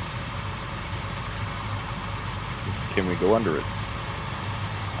 Can we go under it?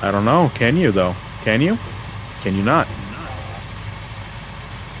 I don't know. Can you, though? Can you? Can you not?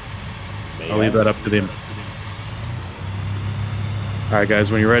 I'll leave that up to them. All right, guys,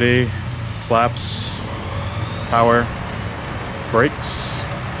 when you're ready, flaps, power, brakes.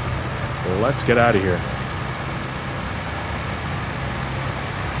 Let's get out of here.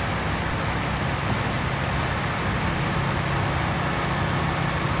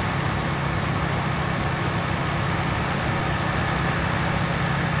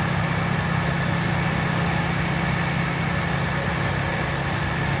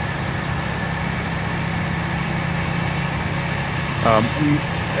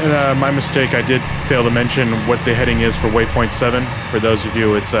 My mistake, I did fail to mention what the heading is for waypoint 7. For those of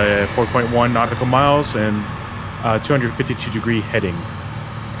you, it's a 4.1 nautical miles and 252-degree heading.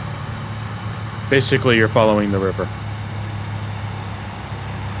 Basically, you're following the river.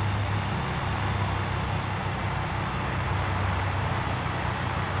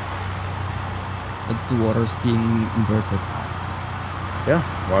 That's the water skiing inverted. Yeah,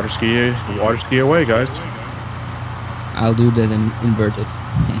 water ski away, guys. I'll do that and invert it.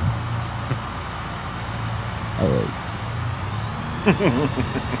 Alright.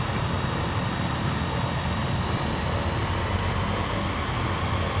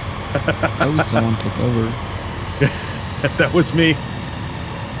 Oh, someone took over. That was me.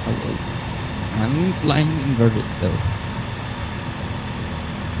 Alright. I'm flying inverted though.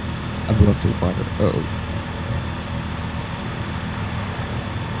 above the water. Oh.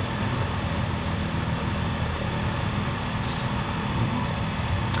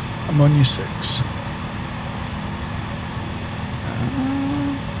 I'm on your 6.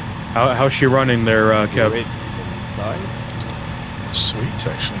 How's she running there, Kev? Sweet,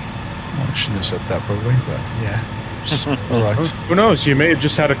 actually. Well, I shouldn't have said that probably, but yeah. All right. Who knows? You may have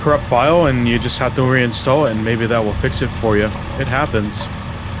just had a corrupt file and you just have to reinstall it and maybe that will fix it for you. It happens.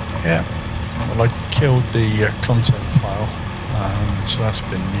 Yeah. Well, I killed the content file, so that's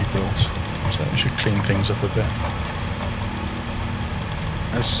been rebuilt. So it should clean things up a bit.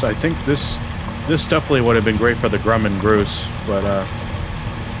 I think this definitely would have been great for the Grumman Groose, but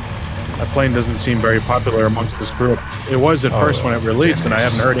that plane doesn't seem very popular amongst this group. It was at first when it released, and I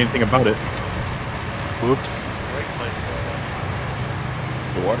haven't heard anything about it. Whoops.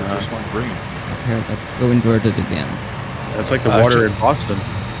 The water just went green. Okay, let's go inverted again. It's like the water in Boston.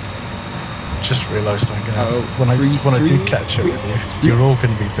 Just realised I'm gonna when I do trees, catch up with you, you're all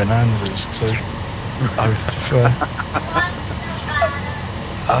gonna be bonanzas. So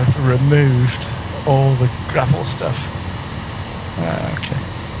I've removed all the gravel stuff. Okay.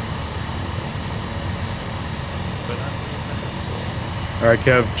 All right,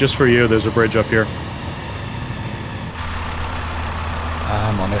 Kev, just for you, there's a bridge up here.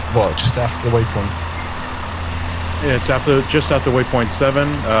 I'm on it. What? Just after the waypoint? Yeah, it's just after waypoint 7.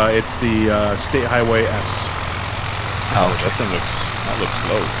 It's the State Highway S. Oh, that looks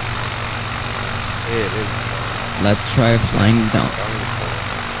low. Yeah, it is. Let's try flying down.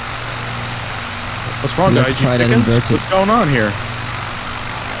 What's wrong, Let's guys? try that inverted. What's going on here?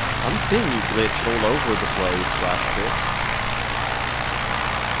 I'm seeing you glitch all over the place last bit.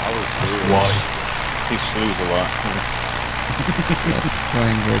 That's why. He snoozed a lot. Let's try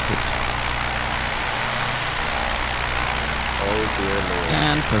inverted. Oh dear lord.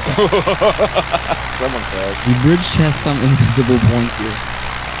 And perfect. Someone crashed. The bridge has some invisible points here.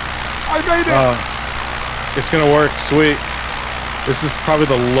 I made it! It's gonna work. Sweet. This is probably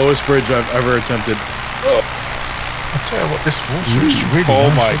the lowest bridge I've ever attempted. I'll tell you what, this water is really Oh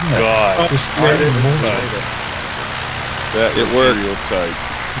nice, my isn't it? god. This green water. That It worked. real tight.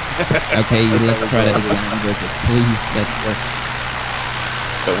 Okay, let's try that again. Inverted. Please, let's work.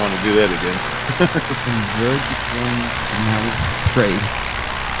 Don't want to do that again. Invert the point and now pray.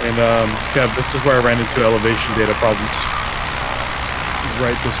 And Kev, this is where I ran into elevation data problems.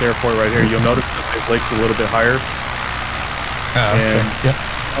 Right, this airport right here. You'll notice that the lake's a little bit higher. Okay. Yep.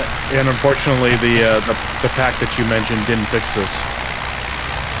 And unfortunately, the pack that you mentioned didn't fix this.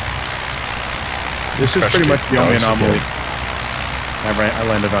 This is pretty much the only anomaly. I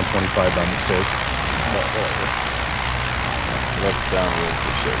landed on 25 by mistake. Left down real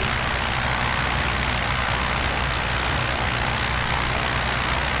quick.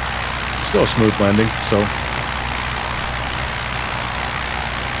 Still a smooth landing, so.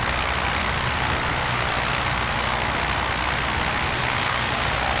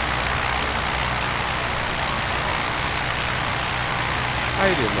 I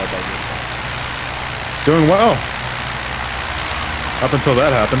didn't know about this. Doing well. Up until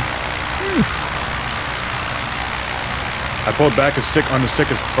that happened. I pulled back on the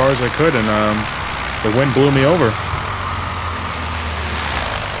stick as far as I could, and the wind blew me over.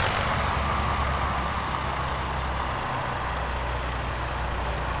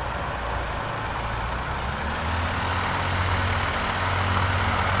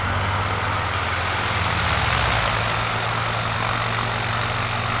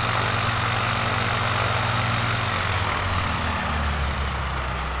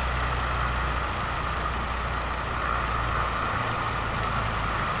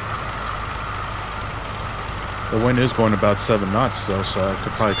 The wind is going about 7 knots, though, so I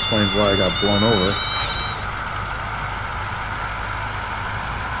could probably explain why I got blown over.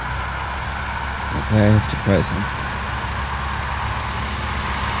 Okay, I have to try some.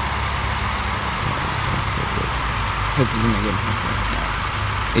 Hopefully not get no.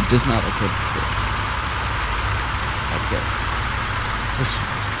 It does not occur before. Okay.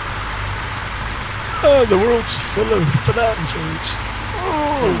 Oh, the world's full of bonanzas.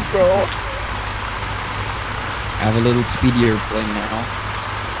 Oh, God. I have a little speedier plane now.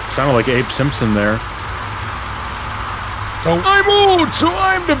 Sounded like Abe Simpson there. Oh. I'm old, so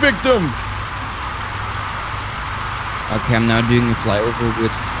I'm the victim! Okay, I'm now doing a flyover with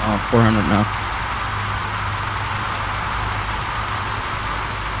 400 knots.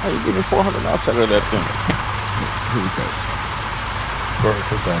 How you getting 400 knots out of that thing? Here we go.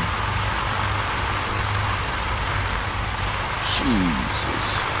 Vertical down. Jesus.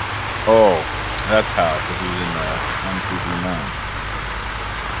 Oh, that's how, because he's in 139.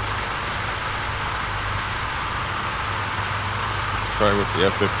 try with the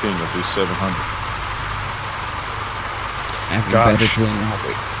F-15. You'll do 700. I have a Gosh. better plane now.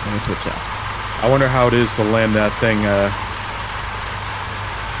 Wait, let me switch out. I wonder how it is to land that thing.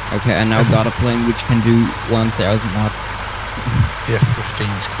 Okay, I now got a plane which can do 1,000 knots. The F-15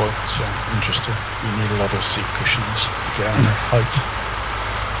 is quite interesting. You need a lot of seat cushions to get out enough height.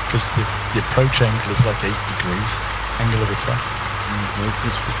 Because the approach angle is like 8 degrees. Angle of attack.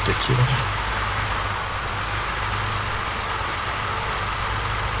 It's ridiculous.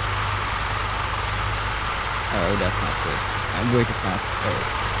 Oh, that's not good. I'm way too fast. Oh.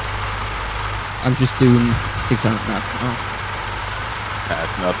 I'm just doing 600 knots now.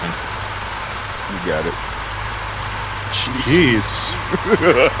 That's nothing. You got it. Jeez.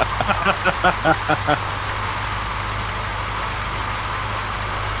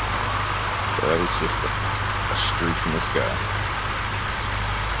 That was just a streak in the sky.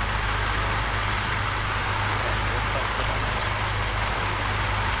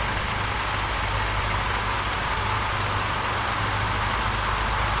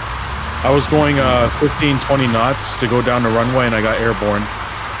 I was going 15, 20 knots to go down the runway, and I got airborne.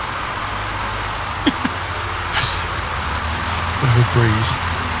 With a breeze.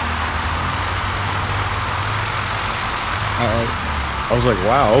 I was like,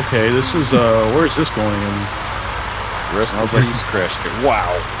 wow, okay, this is, where is this going? And Rest of the piece crashed it.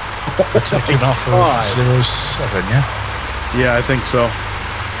 Wow. We're taking off of 07, yeah? yeah, I think so.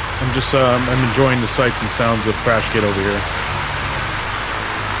 I'm just, I'm enjoying the sights and sounds of crash kit over here.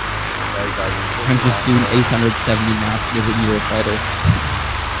 I'm just doing 870 knots with a Eurofighter.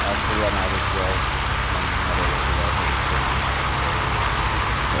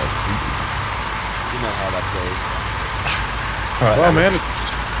 You know how that goes. Alright, Well, man,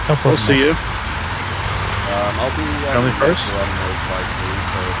 we'll see you. I'll be Family first? run most likely,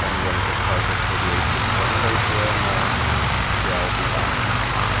 so if anyone gets targeted for the 18th, yeah, I'll be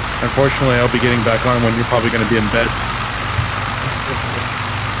back. Unfortunately, I'll be getting back on when you're probably going to be in bed.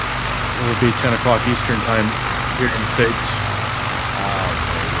 It will be 10 o'clock Eastern time here in the States.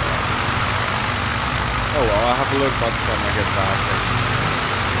 Oh well, I'll have a look by the time I get back. And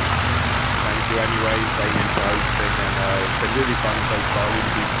thank you anyway, staying in posting, and it's been really fun so far,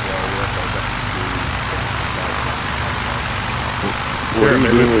 really deep area, so I'll definitely What are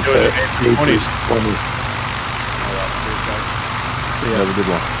you doing with that? 20s. Have a good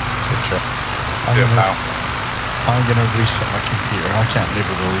one. Take care. I'm gonna reset my computer. I can't live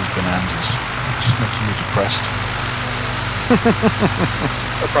with all these bonanzas. It's just making me depressed.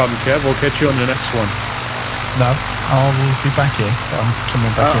 No problem, Kev. We'll catch you on the next one. No, I'll be back in. I'm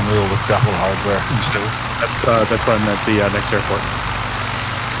coming back in with all the gravel hardware installed. That's when at the next airport.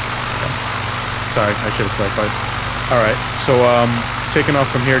 Sorry, I should have clarified. All right, so taking off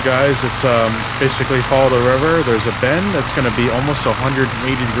from here, guys. It's basically follow the river. There's a bend that's going to be almost a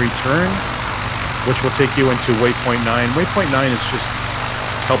 180-degree turn, which will take you into waypoint 9. Waypoint 9 is just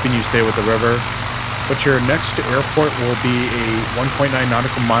helping you stay with the river. But your next airport will be a 1.9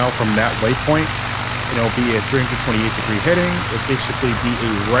 nautical mile from that waypoint. And it'll be a 328-degree heading. It'll basically be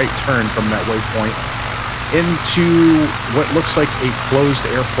a right turn from that waypoint into what looks like a closed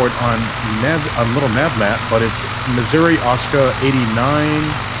airport on little nav map, but it's Missouri Oscar 89.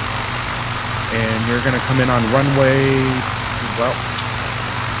 And you're going to come in on runway, well,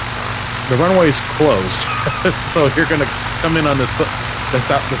 the runway is closed, so you're going to come in on the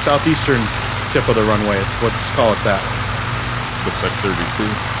southeastern tip of the runway. Let's call it that. Looks like 32.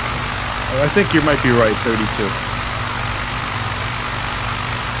 I think you might be right, 32.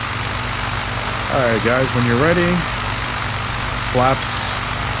 All right, guys, when you're ready, flaps,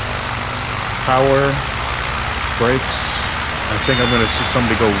 power, brakes. I think I'm going to see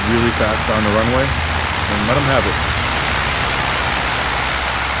somebody go really fast down the runway, and let them have it.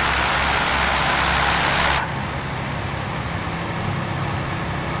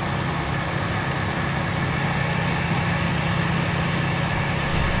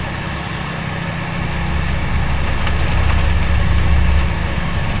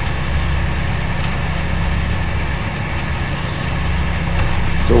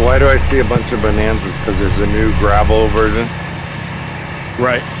 So why do I see a bunch of bonanzas? Because there's a new gravel version.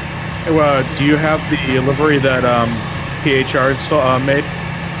 Right. Well, do you have the livery that PHR made?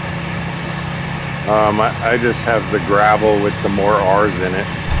 I just have the gravel with the more R's in it.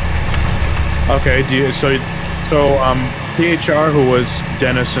 Okay. PHR, who was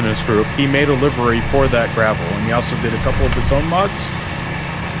Dennis in his group, he made a livery for that gravel, and he also did a couple of his own mods.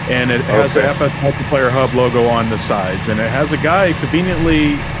 And it has the FS Multiplayer Hub logo on the sides, and it has a guy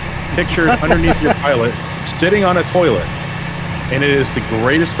conveniently pictured underneath your pilot sitting on a toilet, and it is the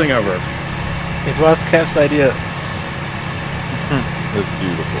greatest thing ever. It was Kev's idea. It's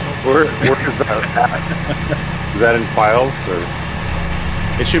beautiful. Where is that at? Is that in files or?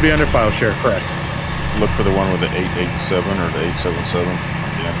 It should be under file share, correct. Look for the one with the 887 or the 877. Yeah.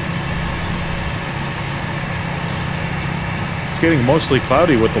 It's getting mostly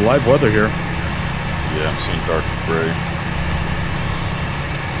cloudy with the live weather here. Yeah, I'm seeing dark gray.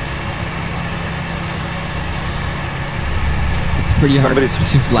 It's pretty hard to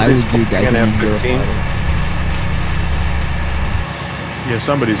fly with you guys in F-15. Yeah,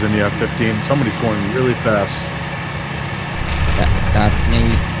 somebody's in the F-15. Somebody's going really fast. That's me.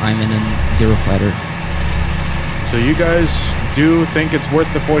 I'm in a Eurofighter. So you guys do think it's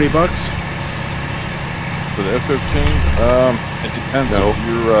worth the $40? For the F-15, it depends. No. If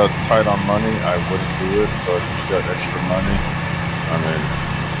you're tight on money, I wouldn't do it. But if you got extra money, I mean,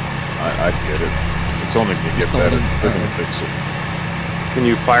 I'd get it. It's only going to get better. They're going to fix it. Can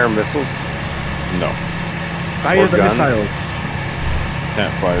you fire missiles? No. Fire the guns? missile.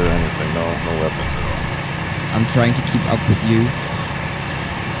 Can't fire anything. No weapons at all. I'm trying to keep up with you.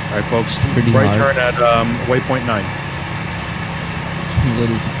 All right, folks. Pretty right hard. turn at waypoint 9. I'm a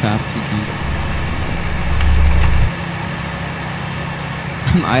little too fast for you.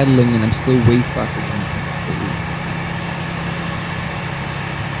 I'm idling and I'm still way faster than you.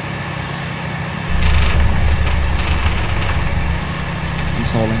 I'm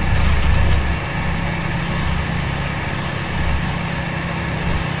stalling.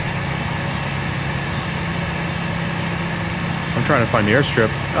 I'm trying to find the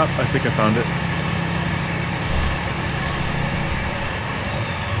airstrip. Oh, I think I found it.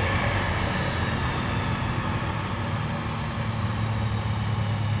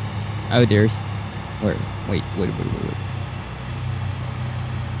 Oh, there's... Wait.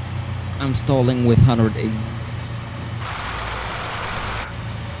 I'm stalling with 180.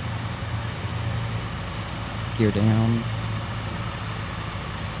 Gear down.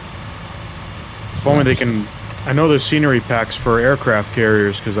 If only they can... I know there's scenery packs for aircraft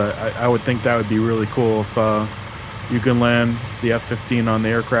carriers, because I would think that would be really cool if you can land the F-15 on the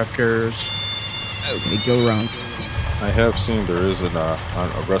aircraft carriers. Okay, go around. I have seen there is an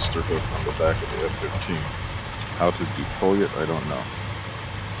arrestor hook on the back of the F-15. How to deploy it, I don't know.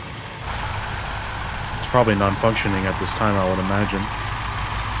 It's probably non-functioning at this time, I would imagine.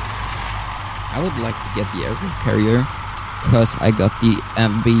 I would like to get the aircraft carrier, because I got the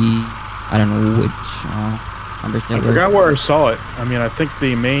MB... I don't know which... I forgot where I saw it. I mean, I think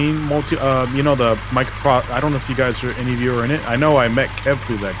the main multi... you know, the Microsoft... I don't know if you guys, any of you are in it. I know I met Kev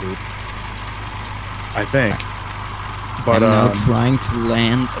through that group. I think. But, I'm now trying to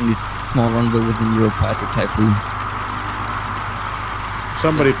land on this small runway with the Eurofighter Typhoon.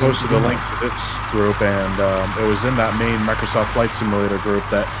 Somebody posted a link to this group, and it was in that main Microsoft Flight Simulator group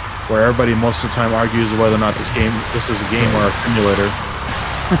that where everybody most of the time argues whether or not this is a game or a simulator.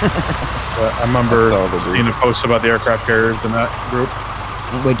 But I remember seeing a post about the aircraft carriers in that group.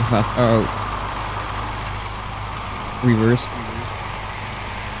 Way too fast. Oh. Reverse.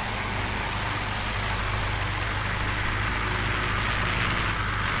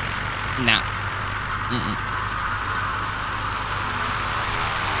 Nah.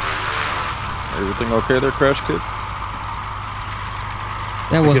 Everything okay there, Crash Kid?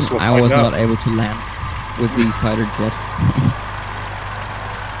 That wasn't. I was not able to land with the fighter jet.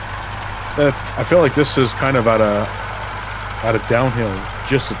 I feel like this is kind of at a downhill,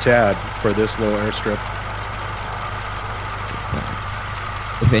 just a tad for this little airstrip.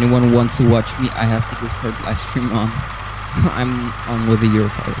 If anyone wants to watch me, I have the Discord live stream on. I'm on with the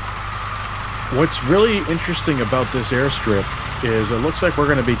Eurofighter. What's really interesting about this airstrip is it looks like we're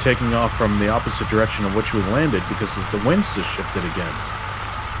going to be taking off from the opposite direction of which we landed because the winds just shifted again.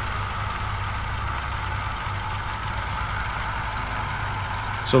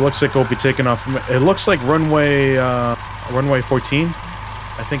 So it looks like we'll be taking off from... It looks like runway 14,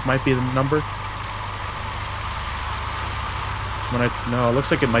 I think might be the number. No, it looks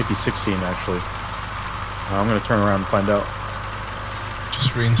like it might be 16, actually. I'm going to turn around and find out.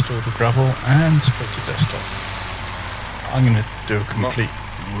 Just reinstall the Grravel and straight to desktop. I'm going to do a complete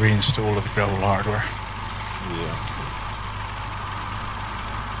reinstall of the Grravel hardware. Yeah.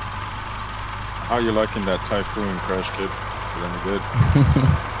 How are you liking that Typhoon, Crash Kid? Is it any good?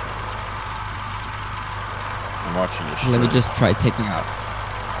 I'm watching your stream. Let me just try taking off.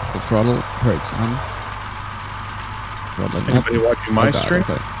 The throttle perks on. Throttling Anybody up. watching my stream?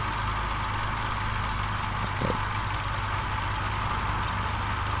 Okay.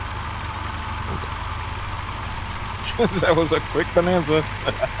 That was a quick bonanza. Okay,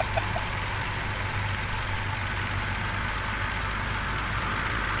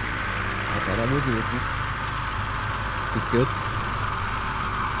 that was working. It's good.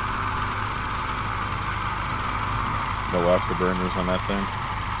 No afterburners on that thing.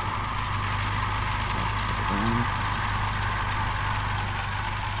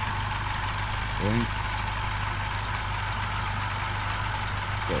 Going.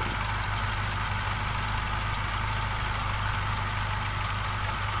 Go.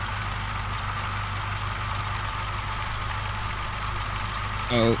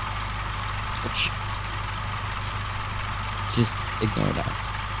 Oh. Ouch. Just ignore that.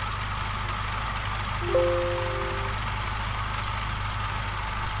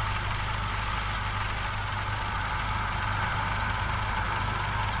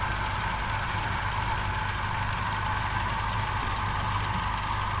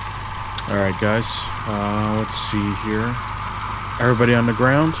 All right, guys. Let's see here. Everybody on the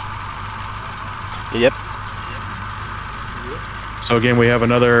ground? Yep. So again, we have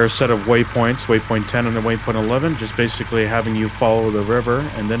another set of waypoints, waypoint 10 and then waypoint 11, just basically having you follow the river.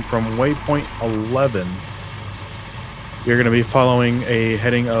 And then from waypoint 11, you're going to be following a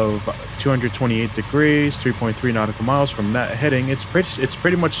heading of 228 degrees, 3.3 nautical miles. From that heading, it's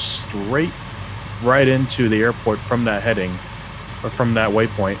pretty much straight right into the airport from that heading, or from that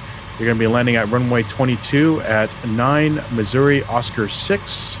waypoint. You're going to be landing at runway 22 at 9 Missouri Oscar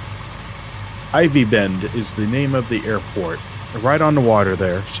 6. Ivy Bend is the name of the airport. Right on the water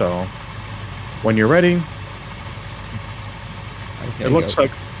there. So when you're ready, Okay, it looks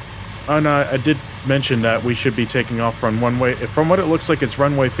like. Oh no, I did mention that we should be taking off from runway. From what it looks like, it's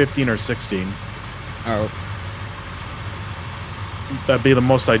runway 15 or 16. Oh. That'd be the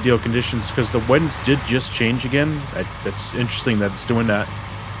most ideal conditions because the winds did just change again. It's interesting that it's doing that.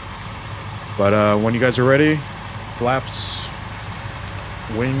 But when you guys are ready, flaps,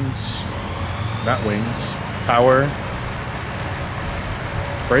 wings, not wings, power.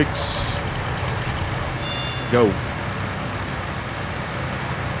 Brakes. Go.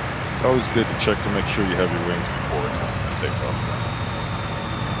 It's always good to check to make sure you have your wings before you take off.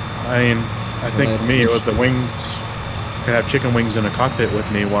 I mean, I think for me, with the wings, I could have chicken wings in a cockpit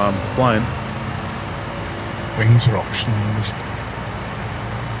with me while I'm flying. Wings are optional in this thing.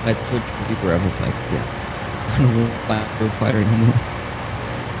 Let's switch to the Grravel bike. Yeah. I don't want to fighter anymore.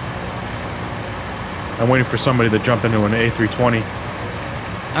 I'm waiting for somebody to jump into an A320.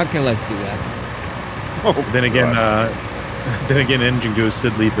 Okay, let's do that. Oh, then again, Engine Goose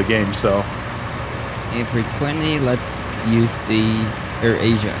did leave the game, so. A320, let's use the Air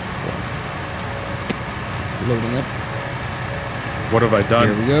Asia one. Loading up. What have I done?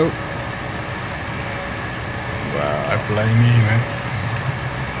 Here we go. Wow. I blame you, man.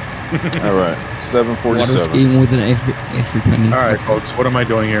 All right, 747. Water skiing with an A320. All right, folks, what am I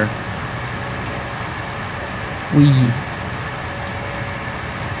doing here?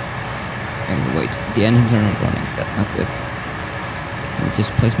 And wait, the engines are not running. That's not good. Can we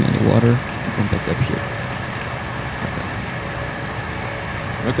just place me in the water and come back up here? That's it.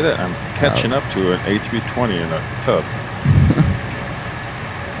 Look at that, I'm catching up to an A320 in a tub.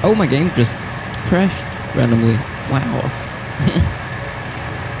 Oh, my game just crashed randomly. Wow.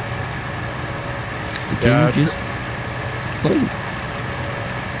 The game just closed.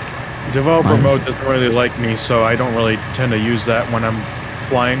 Developer Nice. mode doesn't really like me, so I don't really tend to use that when I'm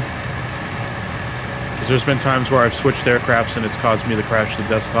flying. Because there's been times where I've switched aircrafts and it's caused me to crash the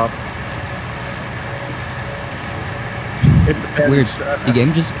desktop. It's weird. The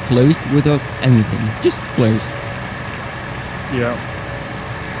game just closed without anything. Just closed. Yeah.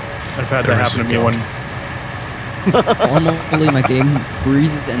 I've had that happen to me when... Normally my game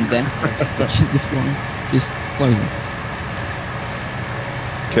freezes and then crashes. This one just closing.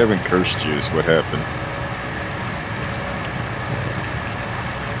 Kevin cursed you is what happened.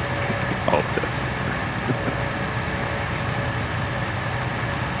 All dead.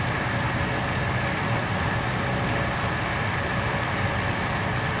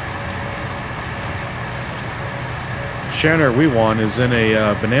 Shanner Wewan is in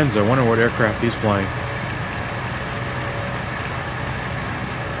a Bonanza. I wonder what aircraft he's flying.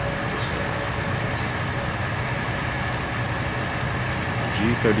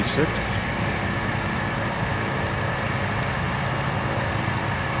 G36.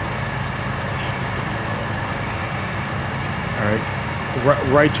 All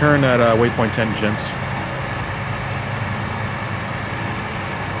right. Right turn at waypoint 10, gents.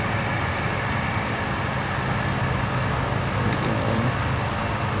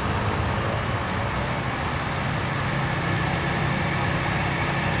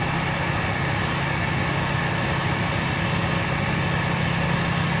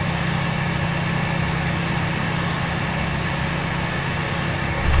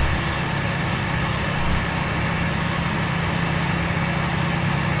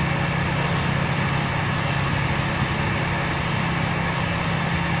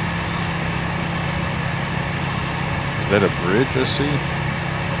 that a bridge I see?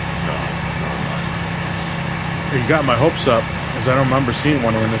 No, never mind. You got my hopes up, because I don't remember seeing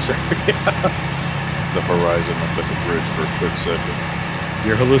one in this area. The horizon looked like a bridge for a quick second.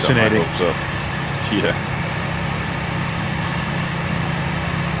 You're hallucinating. Got my hopes up. Yeah.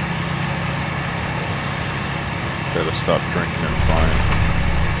 Gotta stop drinking and flying.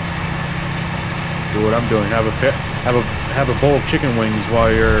 Do what I'm doing. Have a bowl of chicken wings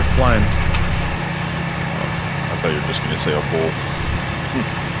while you're flying. I thought you were just gonna say a bowl.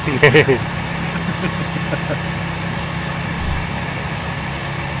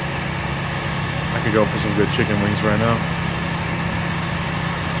 I could go for some good chicken wings right now.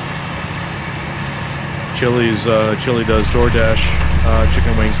 Chili does DoorDash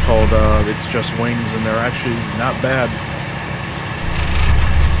chicken wings called It's Just Wings, and they're actually not bad.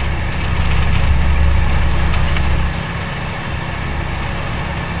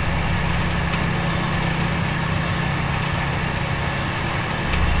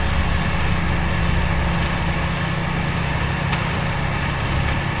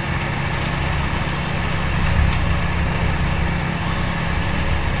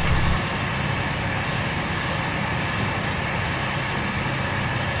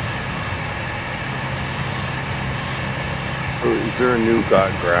 So is there a new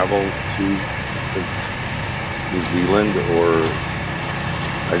GotGravel too since New Zealand, or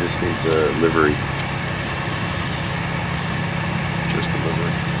I just need the livery? Just the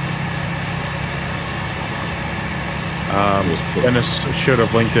livery. Dennis should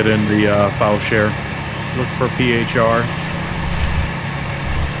have linked it in the file share. Look for PHR.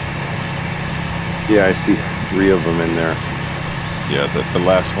 Yeah, I see 3 of them in there. Yeah, the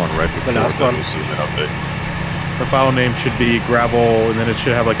last one right before The last the one. New Zealand update. The file name should be Grravel, and then it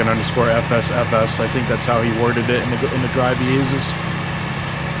should have like an underscore FSFS. I think that's how he worded it in the drive he uses.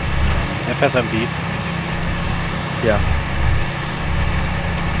 FSMB. Yeah.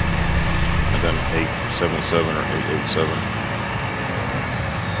 And then 877 or 887.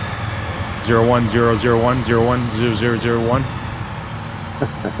 01001 010001.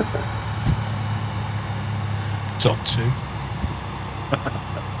 .2.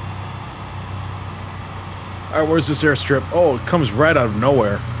 Alright, where's this airstrip? Oh, it comes right out of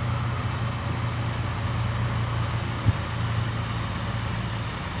nowhere.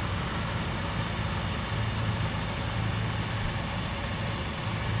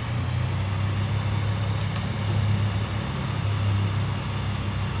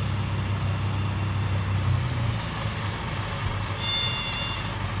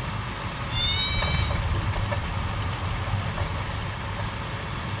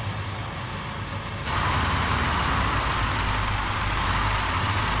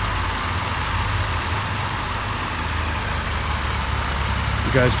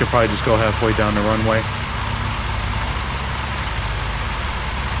 You guys could probably just go halfway down the runway.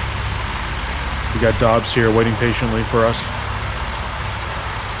 We got Dobbs here waiting patiently for us.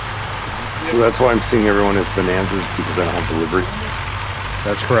 So that's why I'm seeing everyone as Bonanzas, because I don't have delivery.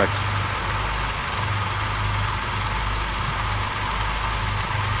 That's correct.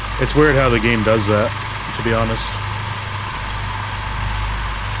 It's weird how the game does that, to be honest.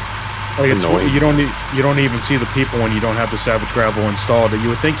 Like it's Annoying. you don't even see the people when you don't have the Savage Gravel installed. You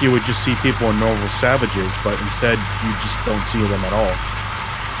would think you would just see people in normal Savages, but instead you just don't see them at all.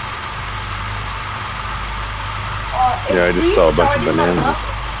 Yeah, I just saw a bunch of Bonanzas.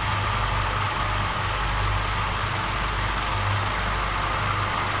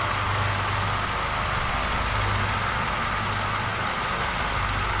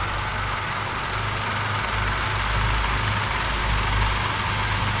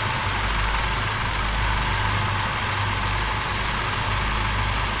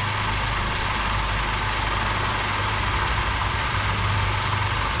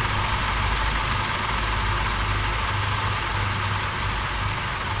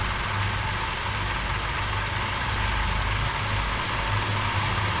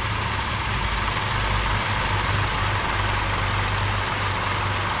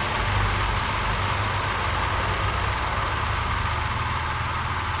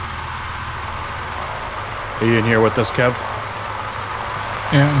 Are you in here with us, Kev?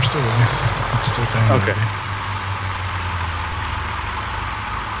 Yeah, I'm still there. It's still down. Okay.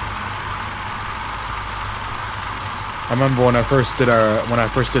 I remember when I first did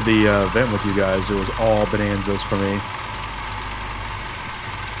the event with you guys, it was all Bonanzas for me.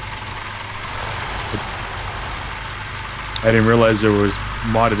 I didn't realize there was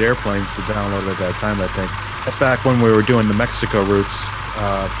modded airplanes to download at that time. I think that's back when we were doing the Mexico routes.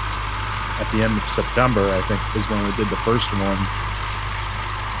 At the end of September, I think, is when we did the first one.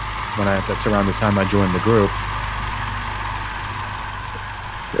 That's around the time I joined the group.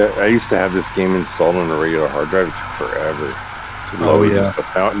 I used to have this game installed on a regular hard drive. It took forever to Oh, load yeah. this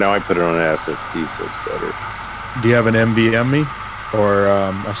stuff. Now I put it on an SSD, so it's better. Do you have an NVMe or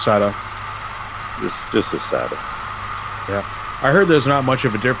a SATA? Just a SATA. Yeah. I heard there's not much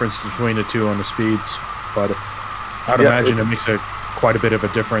of a difference between the two on the speeds, but I'd imagine it makes quite a bit of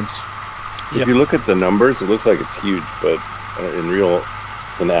a difference. If you look at the numbers, it looks like it's huge, but in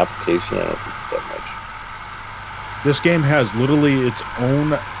the application, I don't think it's that much. This game has literally its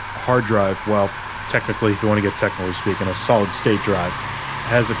own hard drive. Well, technically, if you want to get technically speaking, a solid state drive. It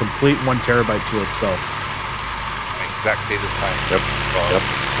has a complete 1 terabyte to itself. Exactly the same. Yep.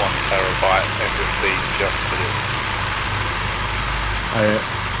 1 terabyte SSD just for this.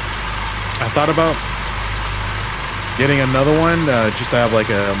 I thought about getting another one just to have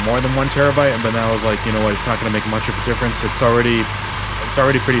like a more than 1 terabyte, but now I was like, you know what? It's not going to make much of a difference. It's already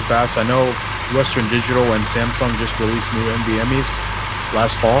pretty fast. I know Western Digital and Samsung just released new NVMe's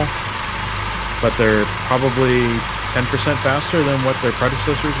last fall, but they're probably 10% faster than what their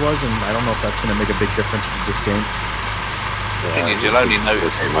predecessors was, and I don't know if that's going to make a big difference with this game. The thing is, you'll only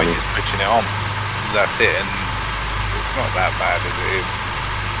notice it when you're switching it on. That's it, and it's not that bad as it is.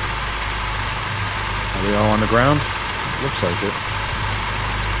 Are they all on the ground? Looks like it.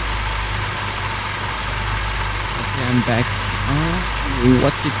 Okay, I'm back.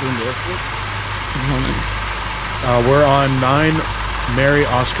 What's it doing there for? We're on 9 Mary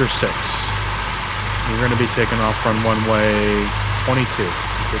Oscar 6. We're going to be taking off from runway 22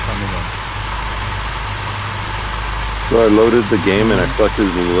 if you're coming in. So I loaded the game and I selected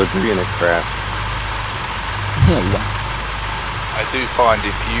the delivery and it crashed. I do find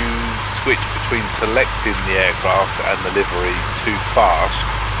if you switch between selecting the aircraft and the livery too fast,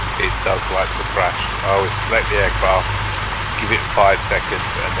 it does like to crash. I always select the aircraft, give it 5 seconds,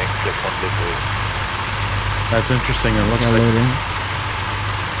 and then click on livery. That's interesting. It looks like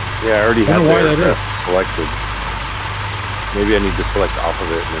Yeah, I already have why the that is. aircraft selected. Maybe I need to select off of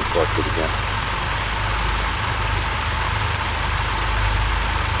it and then select it again.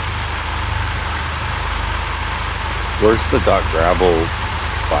 Where's the .gravel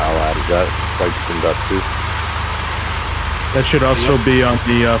file at? Is that flightsim.to? That should also be on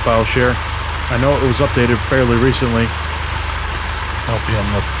the file share. I know it was updated fairly recently. I'll be on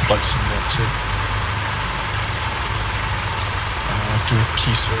the flightsim.to. Do a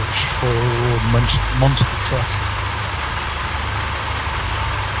key search for monster truck.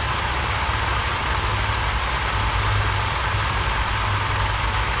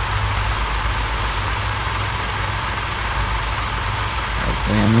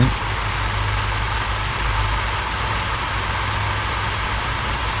 Damn it.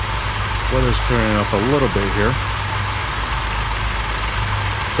 Weather's clearing up a little bit here.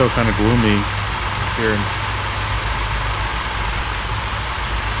 Still kind of gloomy here.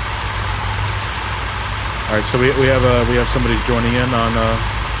 All right, so we have somebody joining in on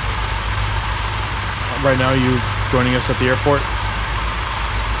right now. You joining us at the airport?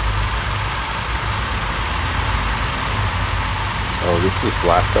 Oh, this was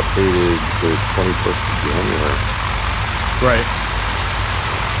last updated the 21st of January. Right.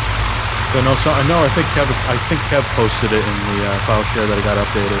 So I think Kev posted it in the file share that it got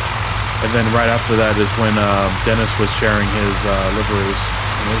updated, and then right after that is when Dennis was sharing his liveries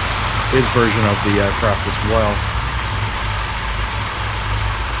and his version of the aircraft as well.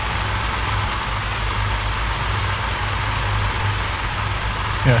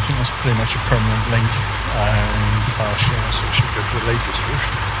 Yeah, I think that's pretty much a permanent link in file share, so it should go to the latest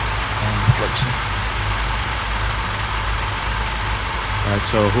version on flightsim. Alright,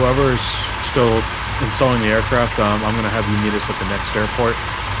 so whoever's still installing the aircraft, I'm going to have you meet us at the next airport.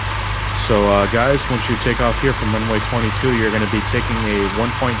 So guys, once you take off here from runway 22, you're going to be taking a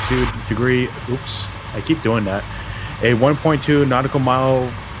 1.2 degree, oops, I keep doing that, a 1.2 nautical mile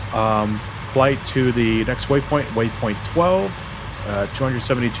flight to the next waypoint, waypoint 12,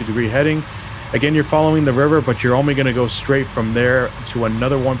 272 degree heading. Again, you're following the river, but you're only going to go straight from there to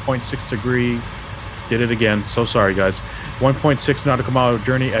another 1.6 degree. Did it again. So sorry, guys. 1.6 nautical mile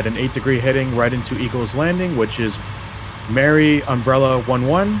journey at an 8 degree heading right into Eagles Landing, which is Mary Umbrella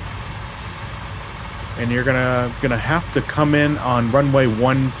 11. And you're gonna have to come in on runway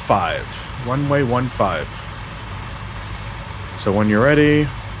 15. Runway 15. So when you're ready,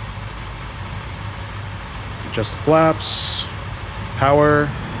 adjust the flaps, power,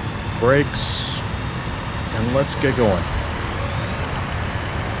 brakes, and let's get going.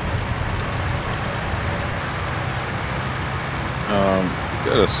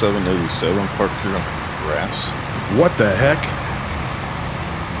 Got a 787 parked here on grass. What the heck?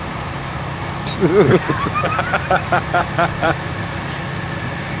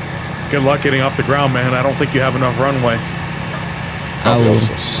 Good luck getting off the ground, man. I don't think you have enough runway. Oh, also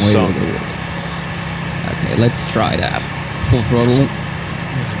sunk. wait. Okay, let's try that. Full throttle.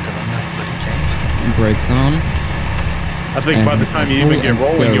 Hasn't got enough bloody cans. Brakes on. I think And by the time you even get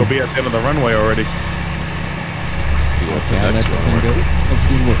rolling, you'll be at the end of the runway already. Okay, I'll let the thing go.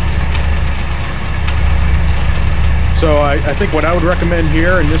 Hopefully it works. So I think what I would recommend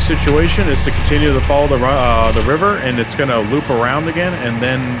here in this situation is to continue to follow the river, and it's going to loop around again, and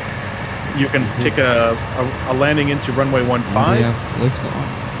then you can take a landing into runway 15. We have lift on.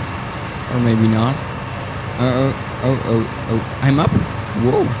 Or maybe not. Oh. I'm up.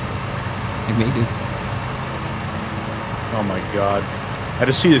 Whoa. I made it. Oh my god. I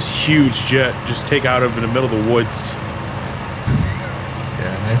just see this huge jet just take out over the middle of the woods.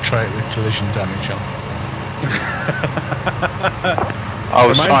 Yeah, now try it with collision damage on. I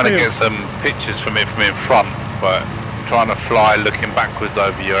was trying to get some pictures from it from in front, but trying to fly looking backwards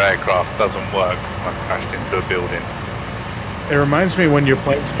over your aircraft doesn't work. I crashed into a building. It reminds me when your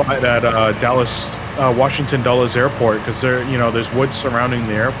plane spotted at Washington Dulles Airport, because there's woods surrounding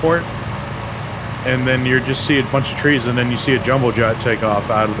the airport, and then you just see a bunch of trees, and then you see a jumbo jet take off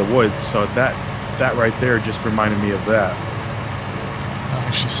out of the woods. So that right there just reminded me of that. That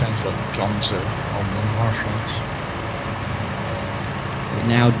actually sounds like Gonzo on the Marshlands.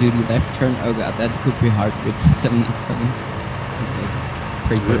 Now do the left turn. Oh god, that could be hard with 787. Okay.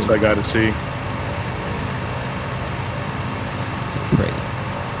 Pray for This it. I gotta see. Pray.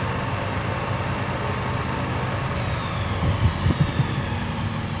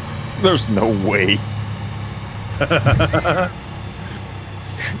 There's no way.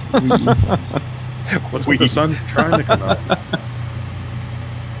 What's with the sun trying to come out?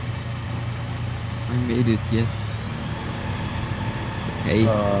 I made it, yes. Okay.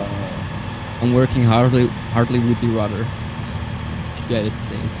 I'm working hardly with the rudder to get it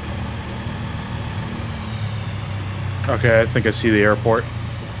safe. Okay, I think I see the airport.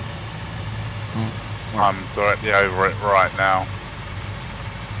 I'm directly over it right now.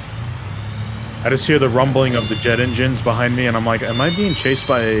 I just hear the rumbling of the jet engines behind me, and I'm like, am I being chased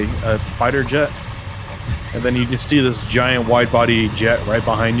by a fighter jet? And then you just see this giant wide-body jet right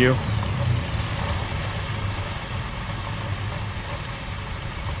behind you.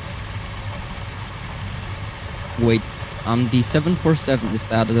 Wait, the 747, is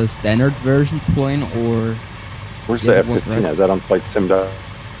that a standard version plane or? Where's Yes, the it was, F-15? right? Is that on flightsim.to?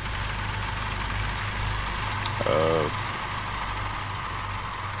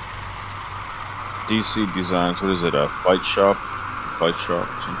 DC Designs, what is it? A flight shop? Flight shop,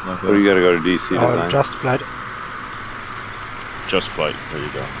 something like that? Oh, you gotta go to DC Design. Just flight. Just Flight, there you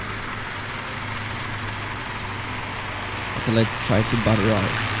go. Okay, let's try to butter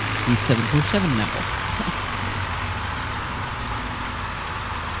ours. The 747 now.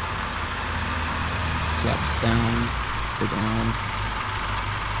 Flaps down, go down.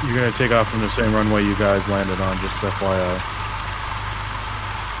 You're gonna take off from the same runway you guys landed on, just FYI.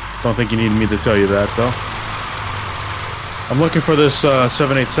 Don't think you need me to tell you that, though. I'm looking for this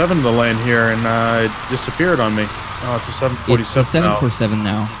 787 to land here, and it disappeared on me. Oh, it's a 747 It's a 747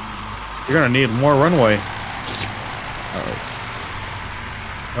 now. You're gonna need more runway. Uh-oh.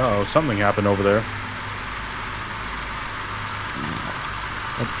 Uh-oh, something happened over there.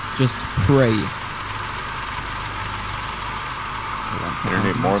 Let's just pray. You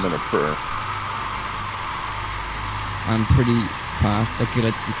need more than a prayer. I'm pretty fast. Okay,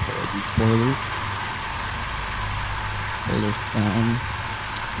 let's deploy these spoilers. Spoilers down.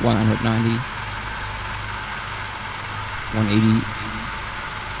 190. 180.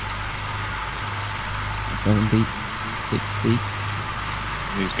 70. 60.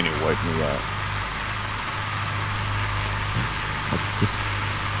 He's gonna wipe me out. Let's just...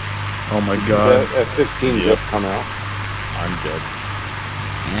 Oh my god. The F-15 just come out. I'm dead.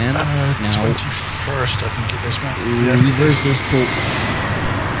 And now... 21st, I think it is, man. Reverse this full...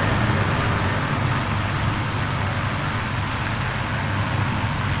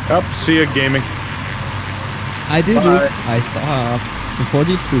 Up, see ya, gaming. I did Bye. it. I stopped. Before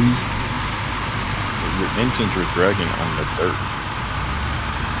the trees. Your engines were dragging on the dirt.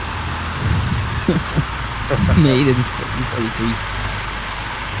 Made it before the trees.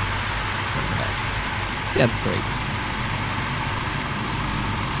 Yeah, that's great.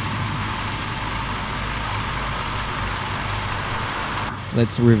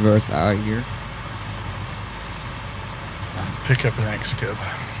 Let's reverse out of here. Pick up an X-Cub.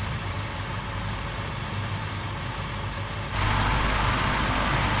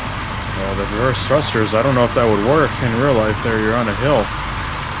 Well, the reverse thrusters, I don't know if that would work in real life there. You're on a hill.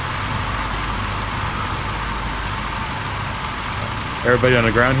 Everybody on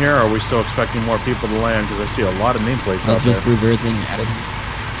the ground here, or are we still expecting more people to land? Because I see a lot of nameplates out Just there. reversing out of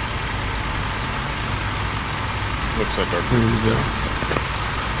Looks like our here. group is down.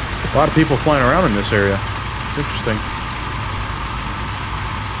 A lot of people flying around in this area. Interesting.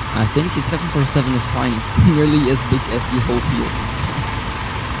 I think the 747 is fine. It's nearly as big as the whole field.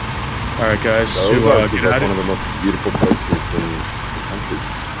 All right, guys. Ozarks is Get like out one of the most beautiful places in the country.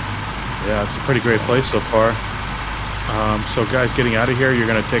 Yeah, it's a pretty great place so far. So guys, getting out of here, you're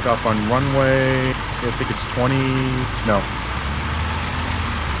going to take off on runway, I think it's 20, no.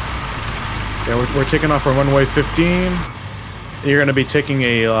 Yeah, we're taking off on runway 15. You're going to be taking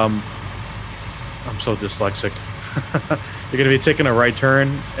a, I'm so dyslexic. You're going to be taking a right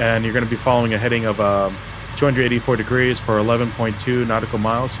turn, and you're going to be following a heading of 284 degrees for 11.2 nautical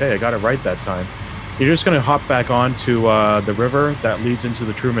miles. Hey, I got it right that time. You're just going to hop back onto the river that leads into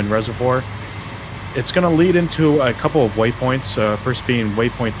the Truman Reservoir. It's going to lead into a couple of waypoints, first being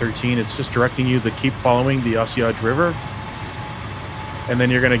waypoint 13. It's just directing you to keep following the Osceola River. And then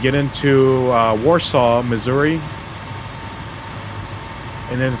you're going to get into Warsaw, Missouri.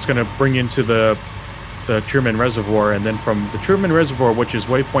 And then it's going to bring you into the Truman Reservoir. And then from the Truman Reservoir, which is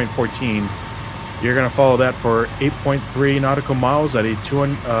waypoint 14, you're going to follow that for 8.3 nautical miles at a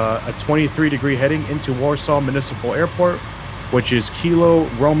 23-degree heading into Warsaw Municipal Airport, which is Kilo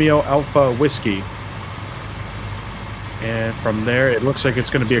Romeo Alpha Whiskey. And from there, it looks like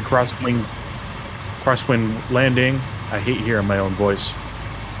it's going to be a crosswind landing. I hate hearing my own voice.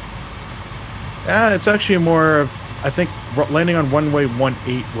 It's actually more of, I think landing on runway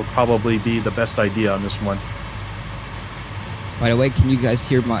 18 would probably be the best idea on this one. By the way, can you guys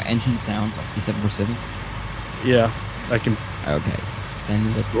hear my engine sounds of the 747? Yeah, I can. Okay.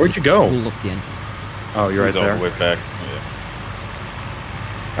 Then let's Where'd you go? pull up the engines. Oh, you're right He's all there. the way back. Yeah.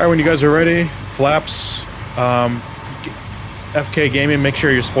 All right, when you guys are ready, flaps, FK Gaming, make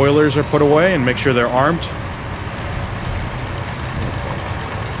sure your spoilers are put away and make sure they're armed.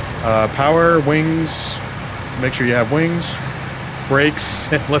 Power, wings, make sure you have wings, brakes,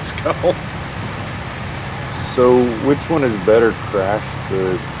 and let's go. So, which one is better, Crash,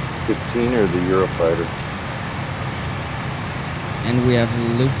 the 15 or the Eurofighter? And we have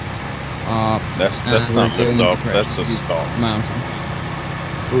lift off. That's not we're lift going off, to crash that's a this stall. Mountain.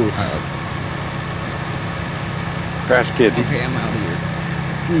 Oof. Crash Kid, Okay, I'm out of here.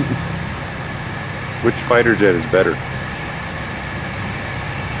 which fighter jet is better?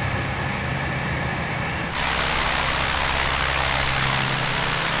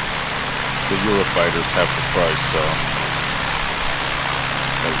 The Eurofighters have the price, so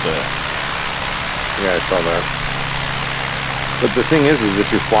there's that. Yeah, I saw that. But the thing is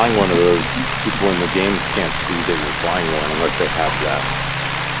if you're flying one of those, people in the game can't see that you're flying one unless they have that.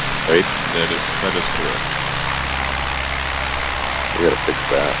 Right? That is correct. We gotta fix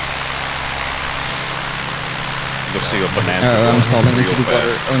that. You'll see a bonanza I'm going falling real into the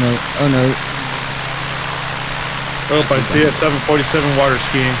water. fast. Oh no, oh no. Oh, I see it, 747 water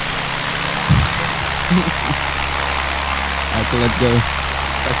skiing. I have to let go.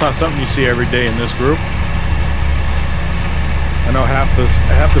 That's not something you see every day in this group. I know half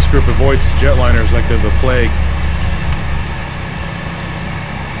this group avoids jetliners like they're the plague.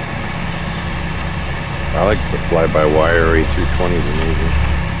 I like the fly-by-wire A320 is amazing.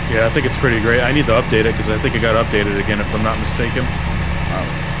 Yeah, I think it's pretty great. I need to update it because I think it got updated again, if I'm not mistaken.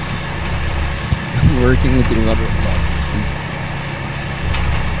 I'm working with the rudder.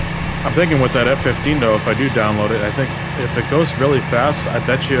 I'm thinking with that F-15 though, if I do download it, I think if it goes really fast, I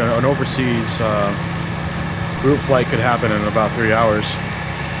bet you an overseas group flight could happen in about 3 hours.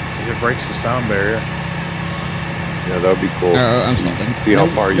 If it breaks the sound barrier. Yeah, that would be cool. I'm stopping. See how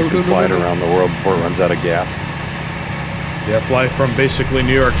far you can fly it around the world before it runs out of gas. Yeah, fly from basically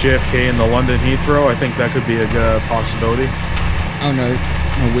New York JFK and the London Heathrow. I think that could be a good possibility. Oh no,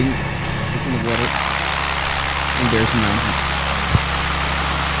 my wing is in the water. And there's a mountain.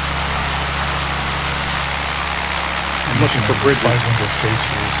 I'm looking for bridges. 500 feet is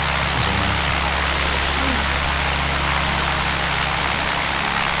a mountain.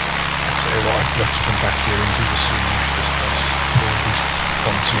 I tell you what, I'd love to come back here and do the scene of this place. All these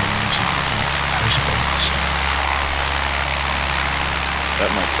pontoons and houseboats. That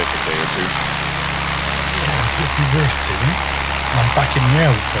might take a day or two. Yeah, it'd be worth doing. I'm back in the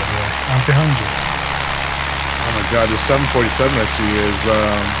out, by the way. I'm behind you. Oh my god, this 747 I see is,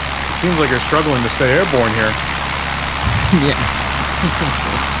 it seems like you're struggling to stay airborne here. Yeah.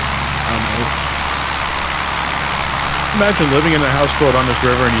 Imagine living in a houseboat on this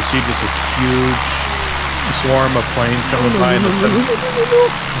river and you see just this huge swarm of planes coming by and the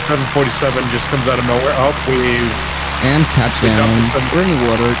 747 just comes out of nowhere. Oh, we And touchdown. We're in the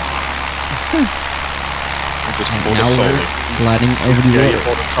water. Just And pulled now a we're Sully. gliding over the Yeah, you water.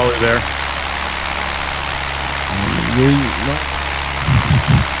 pulled a Sully there.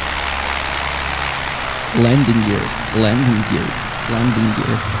 Landing gear. Landing gear. Landing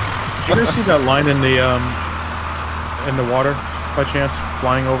gear. Did you ever see that line in the water by chance,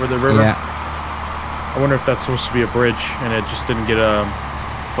 flying over the river? Yeah. I wonder if that's supposed to be a bridge and it just didn't get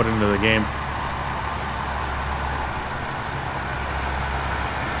put into the game.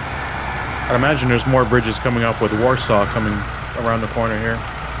 I'd imagine there's more bridges coming up with Warsaw coming around the corner here.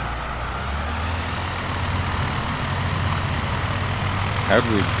 How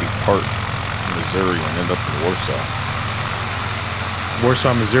did we depart Missouri and end up in Warsaw?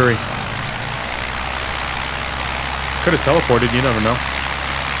 Warsaw, Missouri. Could have teleported, you never know.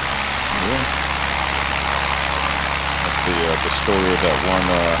 Yeah. That's the story of that one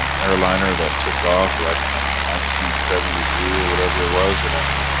airliner that took off like 1973 or whatever it was, and it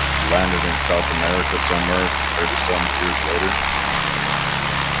landed in South America somewhere 30-some years later.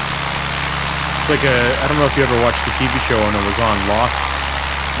 It's like I don't know if you ever watched the TV show when it was on, Lost.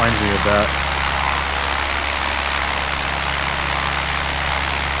 Reminds me of that.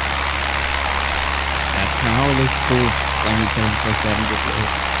 That's how it looks cool. Flying 747 just low.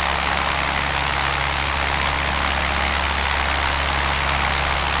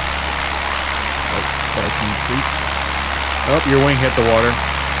 Oh, your wing hit the water.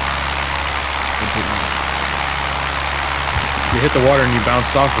 You hit the water and you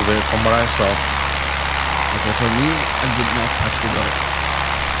bounced off of it, from what I saw. Okay, for me, I did not touch the water.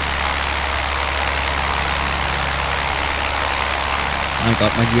 I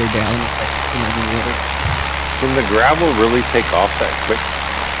got my gear down in the water. Can the gravel really take off that quick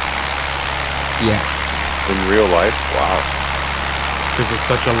Yeah. in real life? Wow. Because it's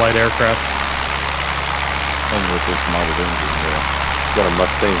such a light aircraft. And with this modded engine, yeah. It's got a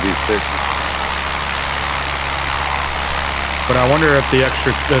Mustang V6. But I wonder if the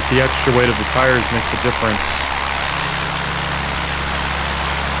extra weight of the tires makes a difference.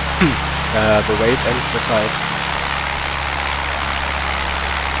 The weight and the size.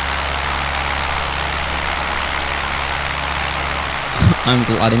 I'm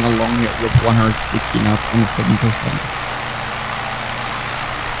gliding along here with 160 knots and 7%.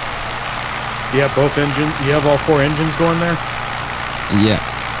 You have both engines. You have all four engines going there. Yeah.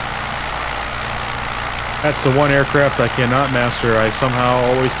 That's the one aircraft I cannot master. I somehow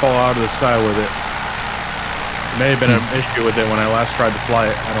always fall out of the sky with it. May have been an issue with it when I last tried to fly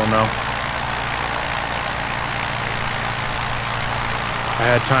it. I don't know. I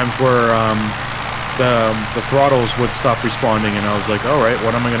had times where the throttles would stop responding, and I was like, "All right,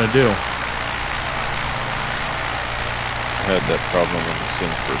 what am I gonna do?" I had that problem when the sim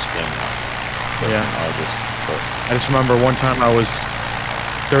first came out. Yeah. But I just remember one time I was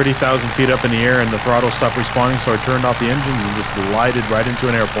 30,000 feet up in the air, and the throttle stopped responding, so I turned off the engine and just glided right into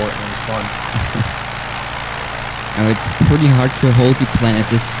an airport, and it was fun. Now it's pretty hard to hold the plane at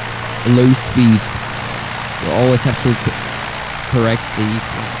this low speed. You always have to correct the.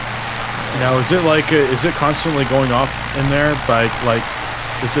 Now, is it like is it constantly going off in there? By like,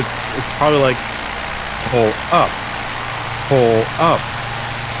 is it? It's probably like pull up,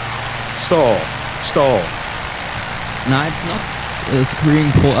 stall, stall. No, it's not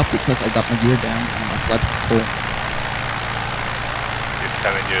screaming pull up because I got my gear down and my flaps are full. Just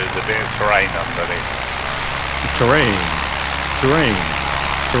telling you there's a bit of terrain underneath. Terrain.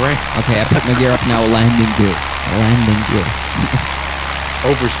 Okay, I put my gear up now. Landing gear.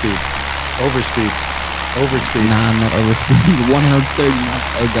 Overspeed. Nah, I'm not overspeeding. 130 knots.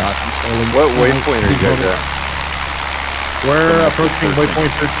 Oh god, I'm falling. What waypoint are you guys at? We're approaching waypoint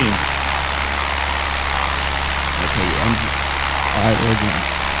 13. Okay, engine. Alright, again.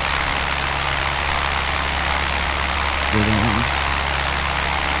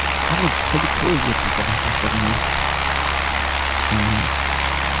 That looks pretty cool with the 747.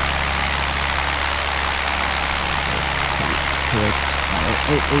 Correct.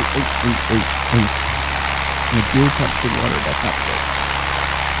 Oh. My gear touched the water, that's not good.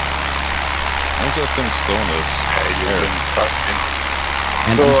 how's that thing still in this? You've been touching.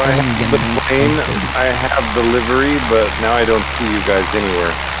 And So I'm I falling have again. the plane, I have the livery, but now I don't see you guys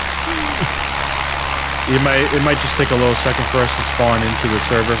anywhere. It might just take a little second for us to spawn into the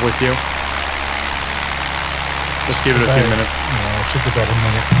server with you. Let's give it a few minutes. Yeah, it took about a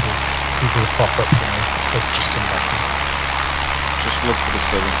minute for people to pop up for me. So I've just come back in. Just look for the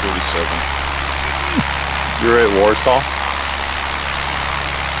 737. You're at Warsaw?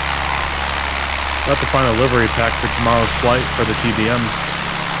 We'll have to find a livery pack for tomorrow's flight for the TBMs.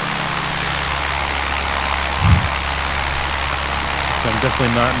 So I'm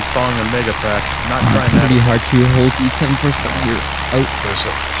definitely not installing a mega pack. Not It's trying that. pretty hard to hold the 747 here. Oh, Those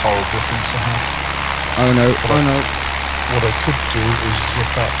are horrible things to have. oh no, oh no. What I could do is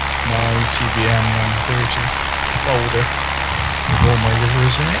zip up my TBM 130 folder with all my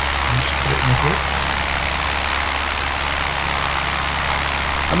liveries in it and just put it in a group.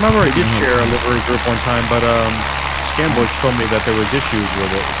 I remember I did share a livery group one time, but Scambush told me that there was issues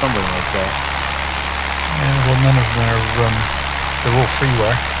with it, or something like that. Yeah, well, none of them are, they're all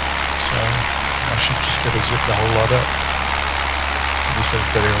freeware, so I should just be able to zip the whole lot up. At least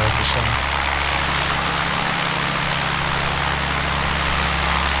everybody will have the same.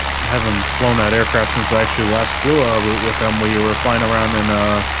 I haven't flown that aircraft since I actually last flew with them. We were flying around in,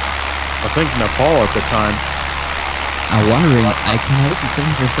 I think, Nepal at the time. I'm wondering, I can hold the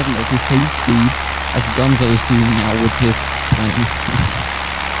 747 at the same speed as Gonzo is doing now with his plane.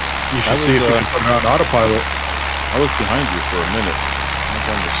 You should see if you can put it on autopilot. I was behind you for a minute. I was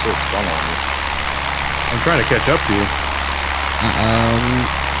on the 6th. I'm on you. I'm trying to catch up to you.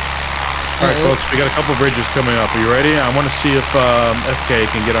 Alright, folks, we got a couple bridges coming up. Are you ready? I want to see if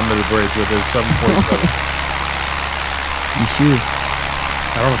FK can get under the bridge with his 747. You should.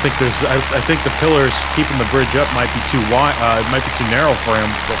 I don't think there's. I think the pillars keeping the bridge up might be too wide. It might be too narrow for him.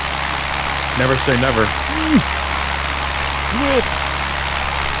 But never say never.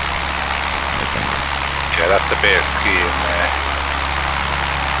 Yeah, that's a bit of skiing there.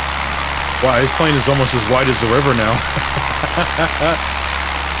 Wow, his plane is almost as wide as the river now.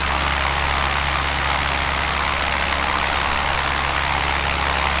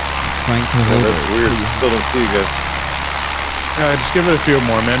 Trying to hold That's it. weird. Still don't see you guys. Just give it a few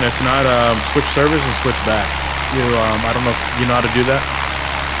more, man. If not, switch servers and switch back. You, I don't know if you know how to do that.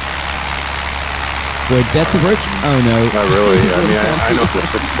 Wait, that's a bridge? Oh no. Not really. I mean, I know to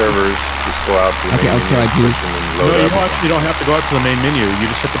switch servers. Just go out to the Okay, main I'll try menu, to. switch and then No, load up. you don't have to go out to the main menu. You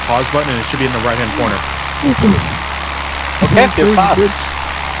just hit the pause button and it should be in the right-hand corner. Okay, you're fast.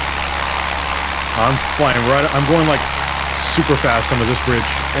 I'm flying right. I'm going like super fast under this bridge,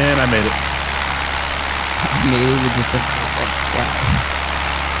 and I made it. Maybe we just have wow.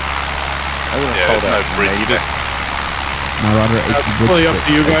 I wouldn't Yeah, call there's that no bridge made it. there. No, rather It's really up to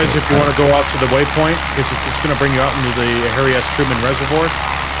you guys if you want to go out to the waypoint, because it's just going to bring you out into the Harry S. Truman Reservoir,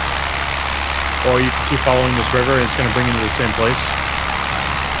 or you can keep following this river, and it's going to bring you to the same place.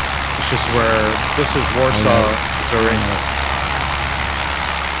 It's just where this is Warsaw, Missouri.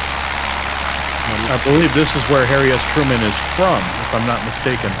 I believe this is where Harry S. Truman is from, if I'm not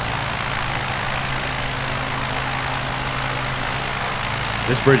mistaken.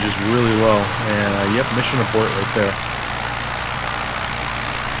 This bridge is really low, and yep, mission abort right there.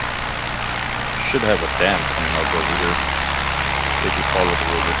 Should have a dam coming up over here. If you follow the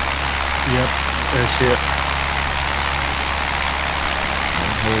river. Yep, I see it.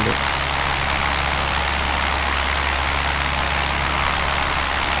 And hold it.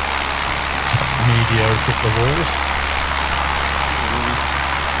 Mediocre the wall.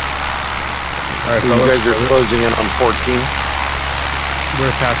 Alright, So you guys are closing in on 14.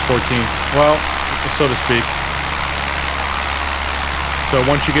 We're past 14. Well, so to speak. So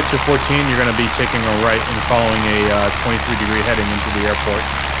once you get to 14, you're going to be taking a right and following a 23-degree heading into the airport.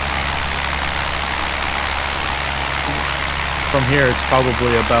 From here, it's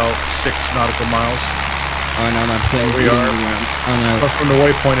probably about 6 nautical miles. Oh no, my plane is We eating are. the ground. Oh no. But from the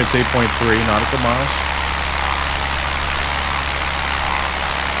waypoint, it's 8.3 nautical miles.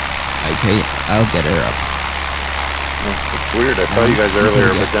 Okay, I'll get her up. It's weird. I saw you guys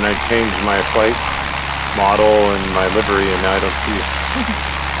earlier, but then I changed my flight model and my livery, and now I don't see you.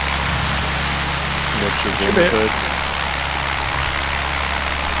 What's your game Hey, babe. code?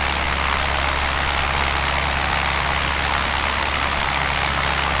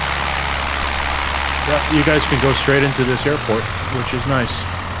 Yeah, you guys can go straight into this airport, which is nice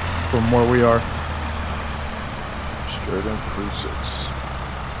from where we are. Straight in 36.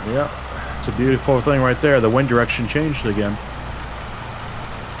 Yeah, it's a beautiful thing right there. The wind direction changed again.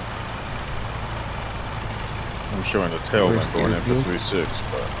 I'm showing a tailwind going in for 36,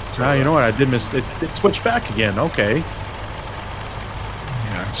 but Ah, you know what? I did miss it. It switched back again. Okay.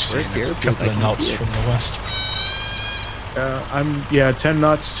 Yeah, it's Where's the a airfield? couple I of can knots see it. from the west. I'm 10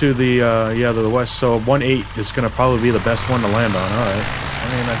 knots to the to the west. So 1.8 is going to probably be the best one to land on. All right. I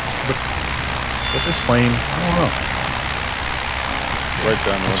mean, with this plane, I don't know. right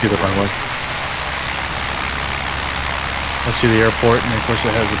down Let's see the runway. I see the airport, and of course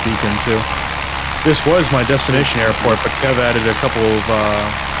it has a beacon too. This was my destination airport, but Kev added a couple of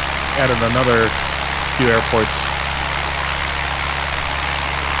added another few airports.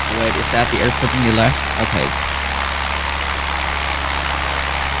 Wait, is that the airport on your left? Okay.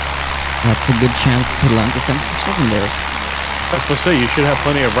 That's a good chance to land the 747 there. I was supposed to say, you should have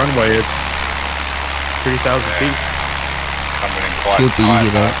plenty of runway. It's 3,000 feet. Coming in quite Should be tight,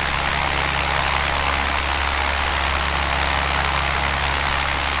 easy though.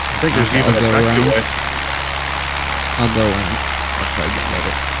 I think there's even a taxiway. I'll go in. I'll try to get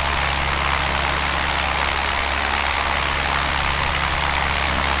later.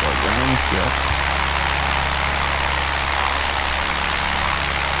 Go around, yep.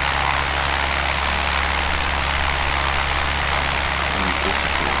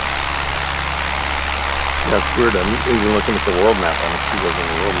 That's weird. I'm even looking at the world map. I don't see those on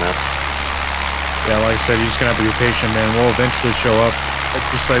the world map. Yeah, like I said, you're just gonna have to be patient, man. We'll eventually show up. It's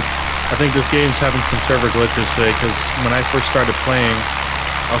just like, I think this game's having some server glitches today, because when I first started playing,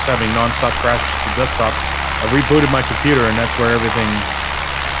 I was having non-stop crashes to desktop. I rebooted my computer, and that's where everything,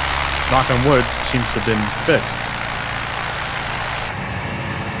 knock on wood, seems to have been fixed.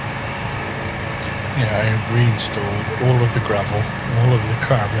 Yeah, I reinstalled all of the gravel, all of the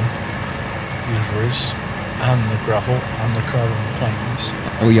carbon deliveries, and the gravel and the carbon planes.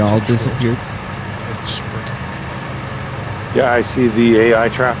 Oh, yeah, all disappeared. It's working. Yeah, I see the AI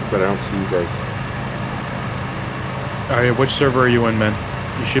traffic, but I don't see you guys. Alright, which server are you in, man?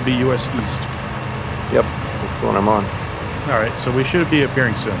 You should be US East. Yep, that's the one I'm on. Alright, so we should be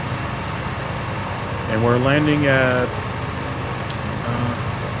appearing soon. And we're landing at...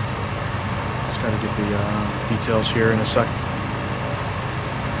 just gotta get the details here in a sec.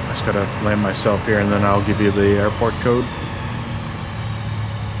 I just gotta land myself here, and then I'll give you the airport code.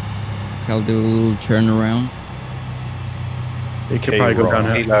 I'll do a little turnaround. You could probably go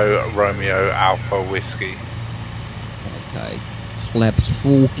down here. Kilo Romeo Alpha Whiskey. Okay. Flaps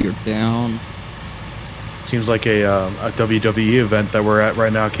full, gear down. Seems like a WWE event that we're at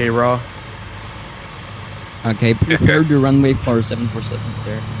right now, K-Raw. Okay, prepare the runway for 747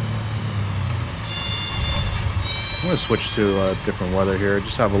 there. I'm gonna switch to different weather here.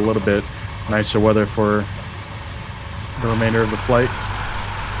 Just have a little bit nicer weather for the remainder of the flight.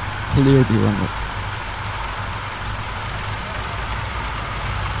 Clear the runway.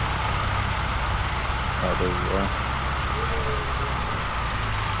 Oh, there you are.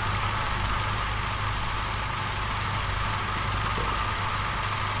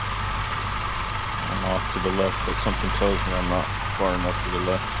 I'm off to the left, but something tells me I'm not far enough to the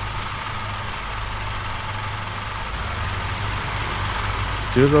left.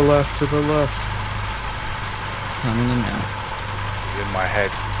 To the left, to the left. Coming in now. In my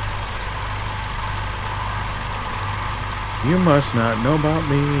head. You must not know about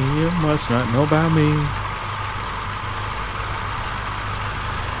me. You must not know about me.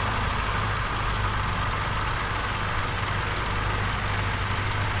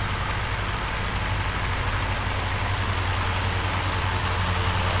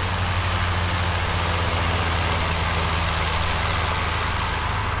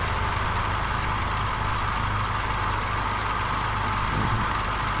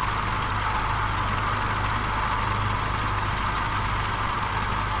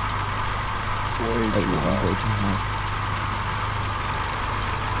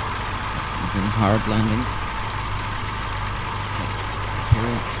 Hard landing.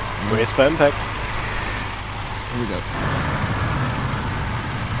 Wait for impact. Here we go.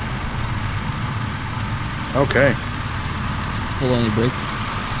 Okay. Full on brakes.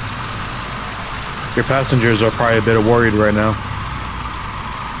 Your passengers are probably a bit worried right now.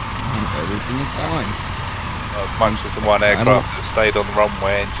 And everything is fine. Much as the one aircraft that stayed on the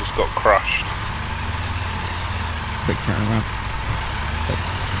runway and just got crushed. Quick turnaround.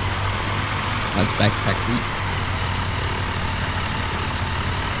 That's back taxi.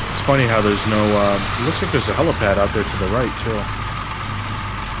 It's funny how there's no, it looks like there's a helipad out there to the right, too.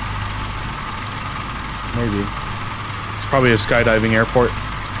 Maybe. It's probably a skydiving airport.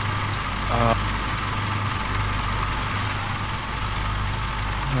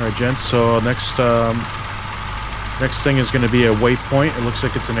 Alright, gents, so next thing is going to be a waypoint. It looks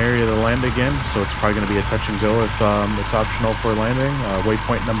like it's an area to land again, so it's probably going to be a touch and go if it's optional for landing.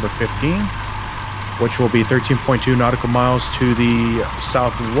 Waypoint number 15. Which will be 13.2 nautical miles to the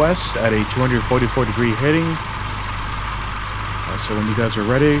southwest at a 244 degree heading. So when you guys are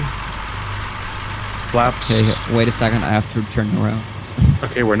ready, flaps. Okay, wait a second, I have to turn around.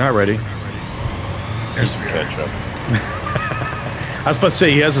 Okay, we're not ready. Yes, we Catch up. I was about to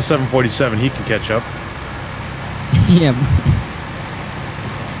say, he has a 747, he can catch up. Yeah.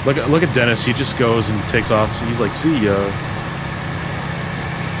 Look at Dennis, he just goes and takes off. So he's like, see ya.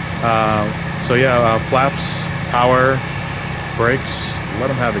 So yeah, flaps, power, brakes, let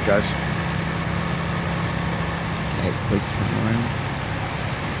them have it, guys. Okay, quick turn around.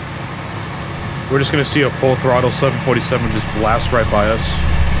 We're just gonna see a full throttle 747 just blast right by us.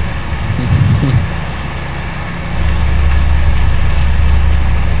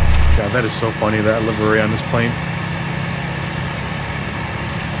 God, that is so funny, that livery on this plane.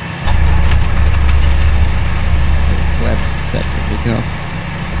 Flaps set to pick off.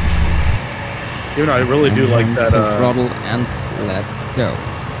 You know, I really do like that. Full throttle and let go.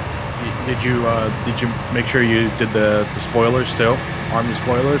 Did you make sure you did the spoilers too? Army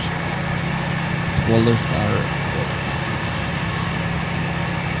spoilers? Spoilers are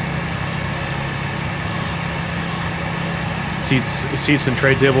seats and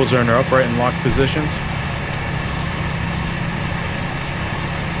tray tables are in their upright and locked positions.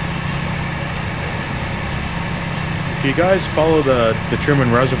 If you guys follow the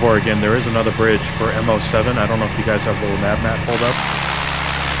Truman Reservoir again, there is another bridge for MO7. I don't know if you guys have a little nav map pulled up.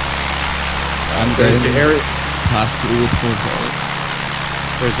 I'm There's going the area. past the Woodford.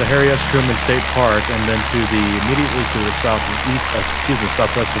 There's the Harry S. Truman State Park, and then immediately to the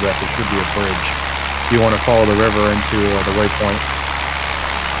southwest of that, there should be a bridge. If you want to follow the river into the waypoint.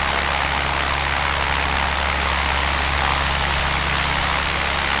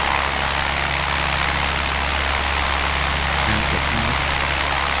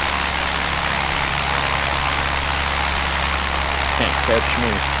 Can't catch me.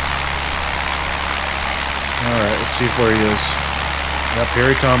 All right, let's see where he is. Yep,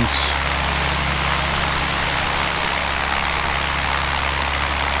 here he comes.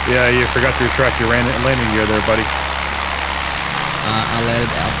 Yeah, you forgot to retract your landing gear there, buddy. I let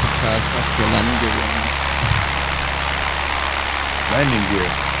it out because of the landing gear. Landing gear.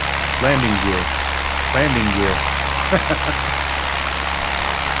 Landing gear. Landing gear.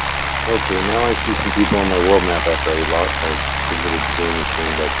 Okay, now I see some people on my world map after I lost my little game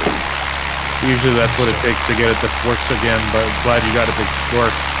machine back there. Usually that's what it takes to get it to work again, but glad you got it to work.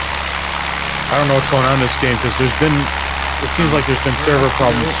 I don't know what's going on in this game, because it seems like there's been server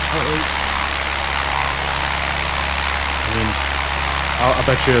problems. I mean, I'll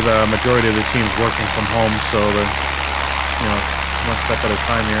bet you the majority of the team's working from home, so they're, one step at a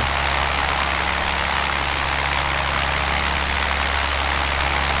time here.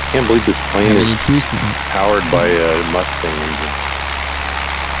 I can't believe this plane is powered by a Mustang engine.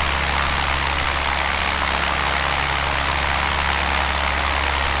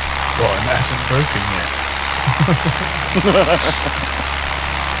 Well, and it hasn't broken yet.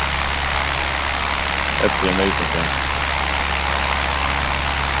 That's the amazing thing.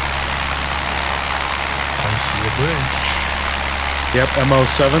 I see a bridge. Yep,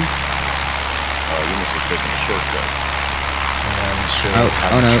 MO7. Oh, you must have taken a shortcut.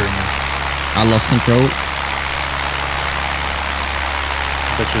 Oh no. I lost control.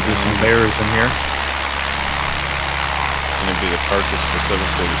 Bet you there's some bears in here. Gonna be the carcass of the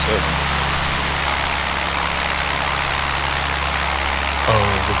 747. Oh,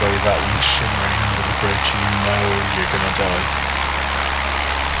 the way that one's shimmering under the bridge, you know you're gonna die.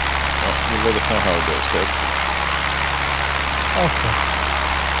 Well, you let us know how it goes, Ted. Okay.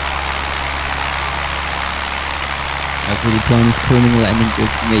 Every plane is turning landing gear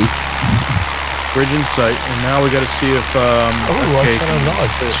to me. Bridge in sight, and now we got to see if I said I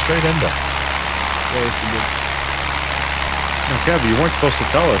lied. Straight under. Yes, you did. No, Kev, you weren't supposed to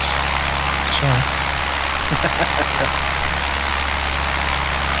tell us. Sorry.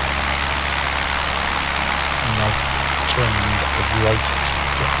 And I've turned right to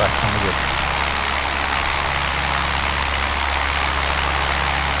get back on the river.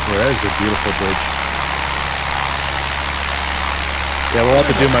 Yeah, that is a beautiful bridge. Yeah, we'll have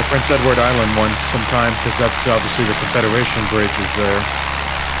to do my Prince Edward Island one sometime, because that's obviously the Confederation bridge is there.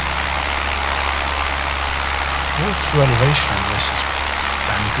 What's elevation on this is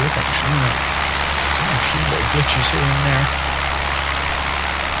damn good, actually, isn't it? There's a few little glitches here and there.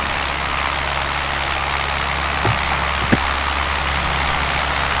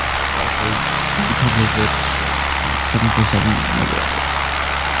 Because of it, 747.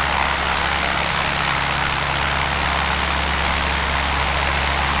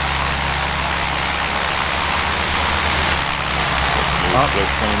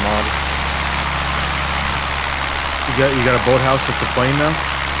 Plane mod. You got a boathouse that's a plane now?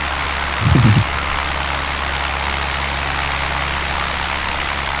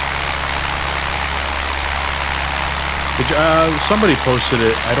 Somebody posted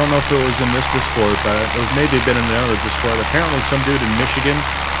it. I don't know if it was in this Discord, but it was maybe been in another Discord. Apparently some dude in Michigan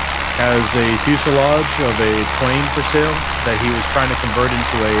has a fuselage of a plane for sale that he was trying to convert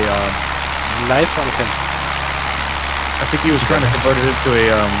into a... Nice one, Ken. I think he was trying to convert it into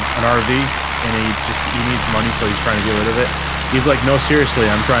an RV, and he needs money, so he's trying to get rid of it. He's like, no, seriously,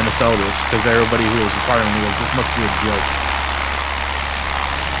 I'm trying to sell this, because everybody who was acquiring me was, this must be a joke.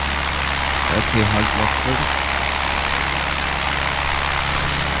 Okay, hard luck first.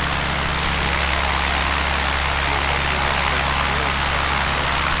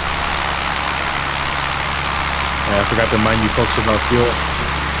 Yeah, I forgot to remind you folks about fuel.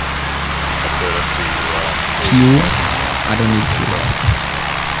 Fuel? I don't need fuel.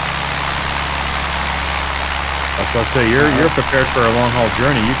 I was about to say, you're prepared for a long haul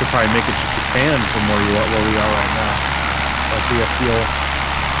journey. You could probably make it to Japan from where we are right now. Like via fuel,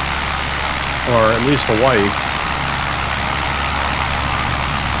 or at least Hawaii.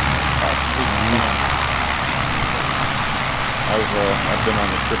 I've been on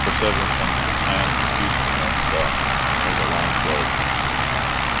the 777 from Japan to Houston, so it was a long flight.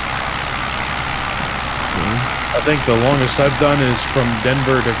 I think the longest I've done is from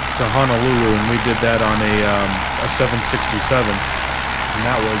Denver to Honolulu, and we did that on a 767, and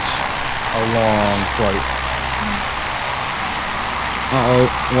that was a long flight. Uh-oh,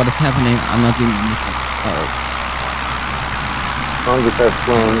 what is happening? I'm not doing anything. Uh-oh. Longest I've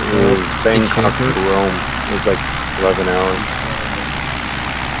flown is Bangkok to Rome. It was like 11 hours.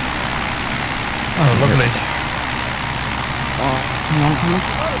 Oh, lovely.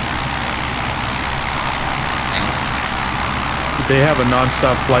 They have a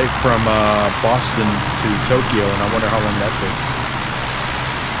non-stop flight from Boston to Tokyo, and I wonder how long that takes.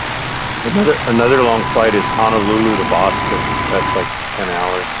 Another long flight is Honolulu to Boston. That's like 10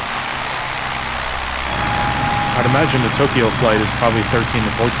 hours. I'd imagine the Tokyo flight is probably 13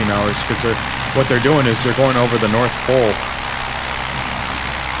 to 14 hours, because what they're doing is they're going over the North Pole.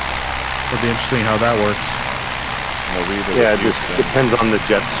 It'll be interesting how that works. Yeah, it just depends on the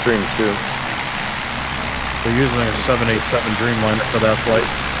jet stream too. They're using a 787 Dreamliner for that flight.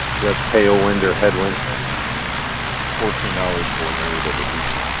 You have tailwind or headwind. 14 hours for Narita to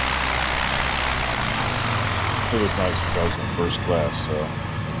Houston. It was nice because I was in first class, so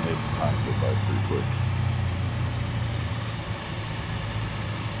it made the time go by pretty quick.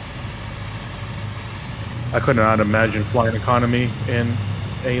 I could not imagine flying economy in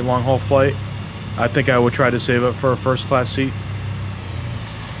a long haul flight. I think I would try to save it for a first class seat.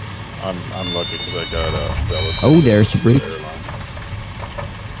 I'm lucky because I got a relative. Oh, there's a break.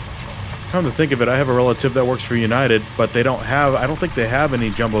 Come to think of it, I have a relative that works for United, but they don't have, I don't think they have any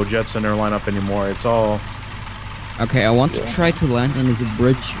jumbo jets in their lineup anymore. It's all... Okay, I want to try to land on this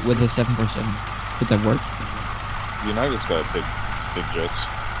bridge with a 747. Could that work? United's got big jets.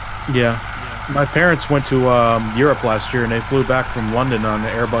 Yeah. My parents went to Europe last year, and they flew back from London on the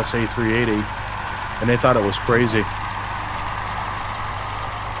Airbus A380, and they thought it was crazy.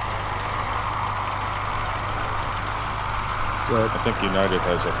 But I think United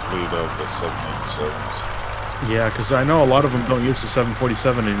has a fleet of the 787s. yeah, because I know a lot of them don't use the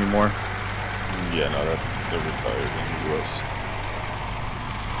 747 anymore. Yeah, no, they're retired in the U.S.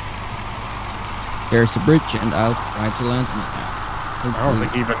 There's a bridge, and I'll try to land on it now. I don't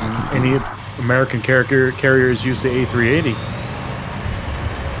think even any American carriers use the A380.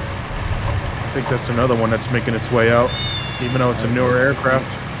 I think that's another one that's making its way out, even though it's a newer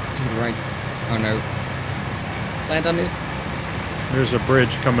aircraft. To the right. Oh no. Land on it. There's a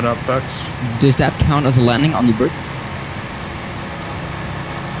bridge coming up, Fex. Does that count as a landing on the bridge?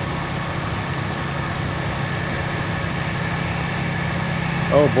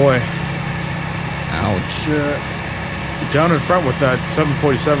 Oh boy. Ouch. Down in front with that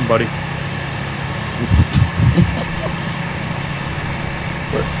 747, buddy.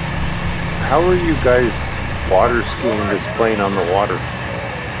 How are you guys water skiing this plane on the water?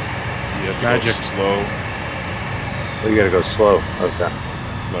 You have to Magic. go slow, Oh, you gotta go slow. Okay.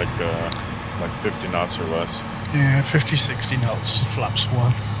 like 50 knots or less. Yeah, 50, 60 knots, flaps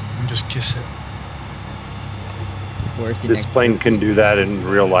one, and just kiss it. Where's the This next plane can do that in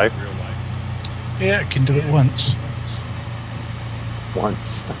real life Yeah, it can do it once.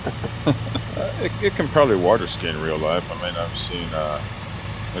 once. It can probably water ski in real life. I mean, I've seen, what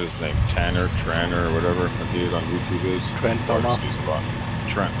is his name? Tranner, or whatever. I did on YouTube is. Trent Water Thomas. skis a lot.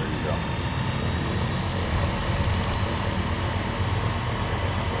 Trent, there you go.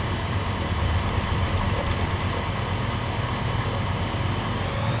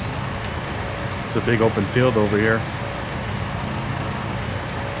 It's a big open field over here.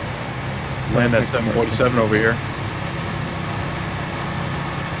 Land that 747 over here.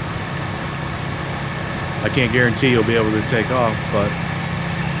 I can't guarantee you'll be able to take off, but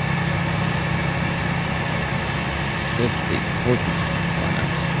 50, 40. Why not?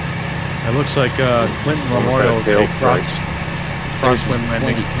 it looks like Clinton Almost Memorial had a tail crosswind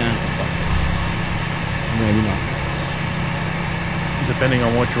landing. 20, 10. Maybe not. depending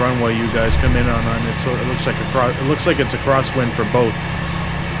on which runway you guys come in on. It looks like it looks like it's a crosswind for both.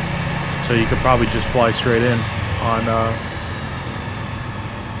 So you could probably just fly straight in on.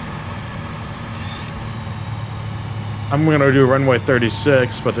 I'm going to do runway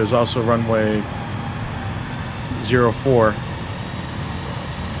 36, but there's also runway 04.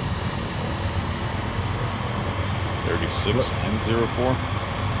 36 and 04?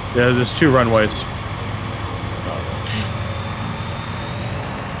 Yeah, there's 2 runways.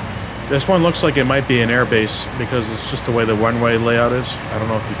 This one looks like it might be an airbase because it's just the way the runway layout is. I don't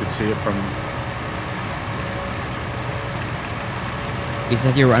know if you can see it from... Is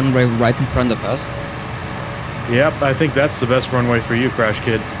that your runway right in front of us? Yep, I think that's the best runway for you, Crash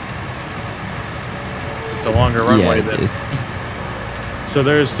Kid. It's a longer runway yeah, it is. So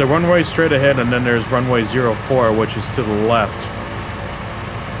there's the runway straight ahead, and then there's runway 04, which is to the left.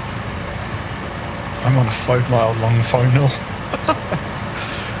 I'm on a 5-mile long final.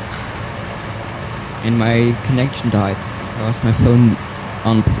 And my connection died. I lost my phone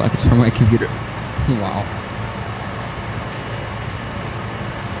unplugged from my computer. Wow.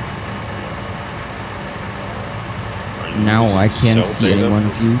 Now I can't see any one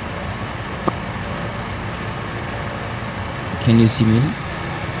of you. Can you see me?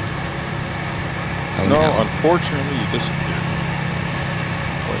 Oh, no, unfortunately you disappeared.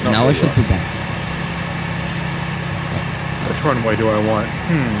 Now I should be back. Which runway do I want?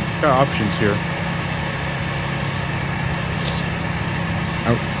 Got options here.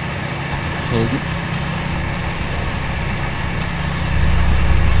 Oh. Hold it.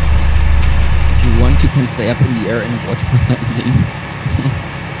 If you want, you can stay up in the air and watch my landing.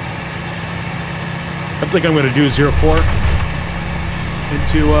 I think I'm going to do 04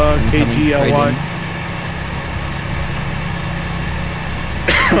 into KGLY.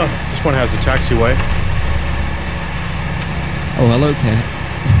 This one has a taxiway. Oh, hello, Cat.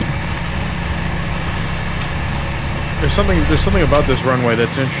 There's something about this runway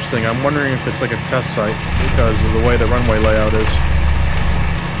that's interesting. I'm wondering if it's like a test site because of the way the runway layout is.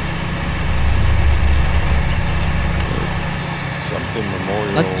 Something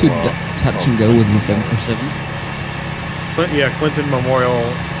Memorial. Let's do touch and go with the 747. Clinton Memorial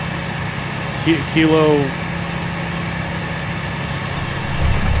Kilo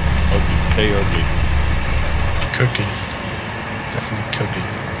KOD. Cookie. Definitely cookie.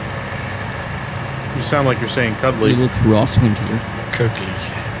 You sound like you're saying cuddly. Little crosswinter. Cookie.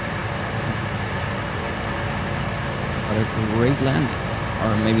 What a great land.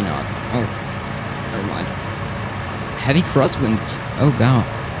 Or maybe not. Oh, never mind. Heavy crosswind. Oh, God.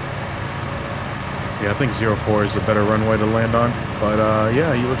 Yeah, I think 04 is the better runway to land on. But,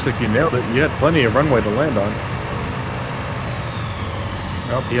 yeah, you looks like you nailed it. You had plenty of runway to land on.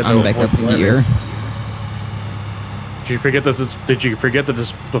 Oh, I'm back up in the air. Did you forget to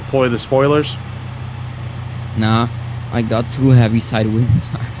deploy the spoilers? Nah, I got 2 heavy side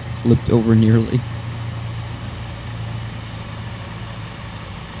winds. I flipped over nearly.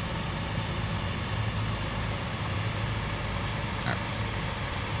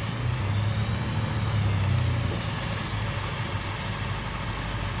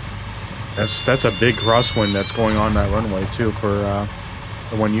 That's a big crosswind that's going on that runway too for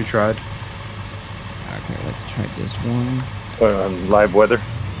the one you tried. Okay, let's try this one. Live weather.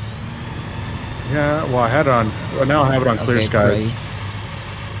 Yeah, well I had it on. Well, now I have it on clear skies.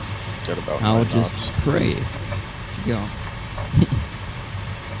 Got about I'll just pray to go.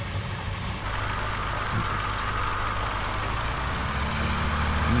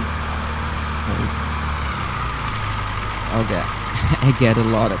 Okay, I get a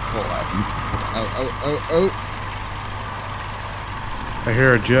lot of call-outs. Oh. I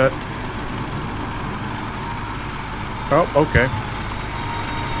hear a jet. Oh, okay.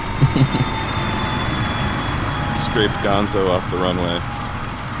 Scraped Gonzo off the runway.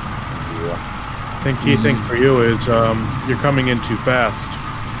 I think key thing for you is you're coming in too fast.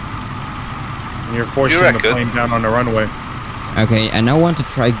 And you're forcing the plane down on the runway. Okay, and I want to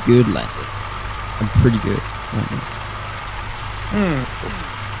try good landing. I'm pretty good landing.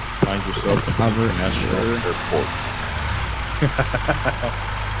 Find yourself at the International Airport.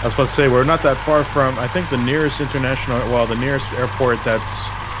 I was about to say, we're not that far from, I think the nearest the nearest airport that's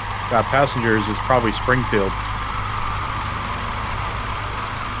got passengers is probably Springfield.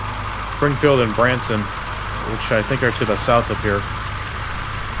 Springfield and Branson, which I think are to the south of here.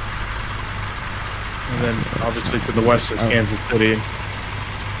 And then obviously to the west is Kansas City.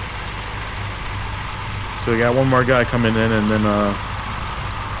 So we got one more guy coming in, and then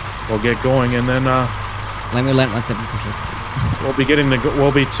we'll get going, and then let me land my 747, please.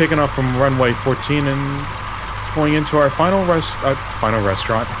 we'll be taking off from runway 14 and going into our final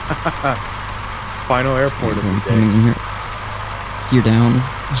restaurant, final airport of the day. Coming in here. Gear down.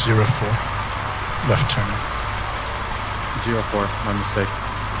 04. Left turn. 04, my mistake.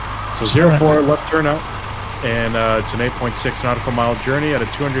 So Sure. 04 left turn out, and it's an 8.6 nautical mile journey at a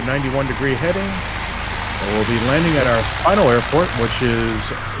 291 degree heading. And we'll be landing at our final airport, which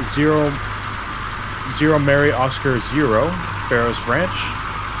is 0 Mary Oscar 0, Farrows Ranch.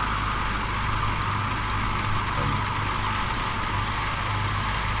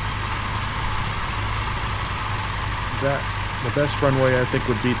 The best runway I think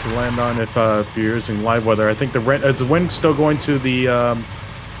would be to land on if you're using live weather. I think is the wind still going to the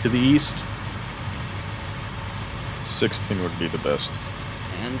east? 16 would be the best.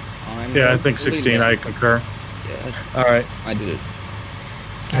 And I'm I think 16. I concur. Yes. All right. I did it.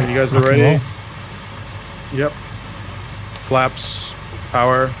 Are you guys Rock and ready? roll. Yep. Flaps,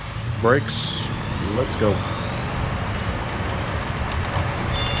 power, brakes. Let's go.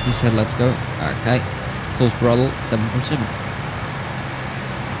 He said, "Let's go." Okay. Full throttle, 747.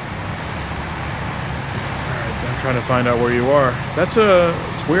 Alright, I'm trying to find out where you are. It's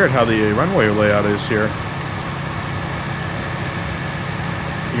weird how the runway layout is here.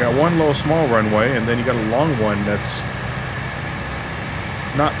 You got one little small runway, and then you got a long one that's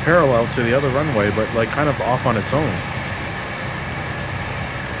not parallel to the other runway, but like kind of off on its own.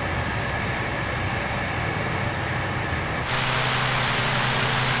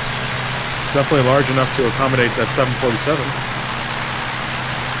 Definitely large enough to accommodate that 747.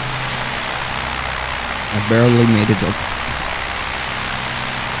 I barely made it up.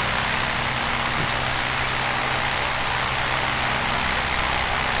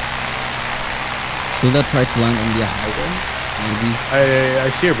 Should I try to land on the highway? Maybe.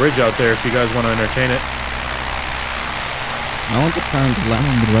 I see a bridge out there if you guys want to entertain it. I want to try and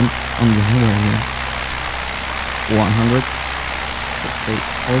land on the highway here. 100.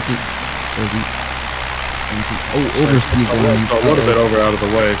 40. 30. 20. Oh, overspeed. A little bit over out of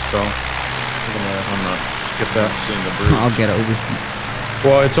the way, so I'm not skip that. Seeing the bridge. I'll get overspeed.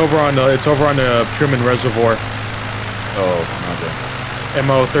 Well, it's over on the Truman Reservoir. Oh, okay.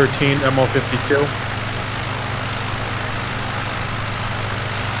 MO 13, MO 52.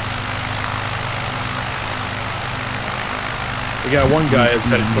 We got one guy that's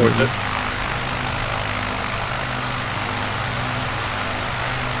headed towards it.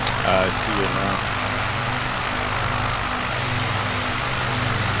 I see it now.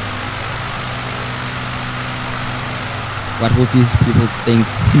 What would these people think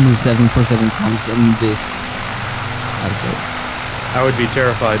when the 747 comes in this? Okay. I would be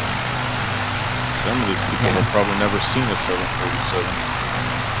terrified. Some of these people have probably never seen a 747.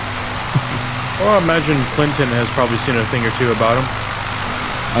 Well, imagine Clinton has probably seen a thing or two about him.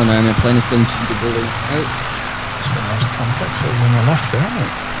 Oh no, my plane is going to the building. Oh. It's a nice complex over on the left there, isn't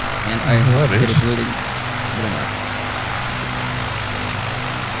it? And I hit a building.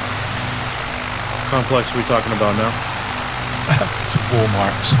 Complex we talking about now? It's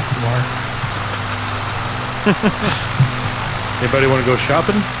Walmart's. Anybody want to go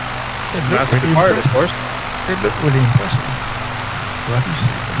shopping? It looked Master really Card, of impressive. course. It looked really impressive. Let me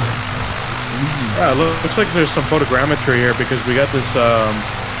see. Yeah, looks like there's some photogrammetry here because we got this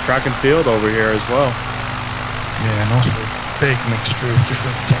track and field over here as well. Yeah, and also a big mixture of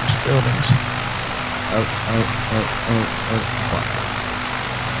different types of buildings. Oh,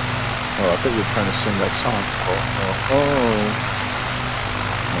 I thought you were trying to sing that song.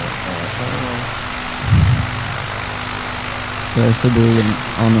 There's a building.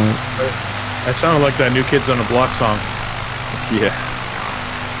 Oh no. That sounded like that New Kids on the Block song. Yeah.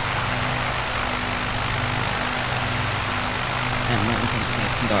 And my internet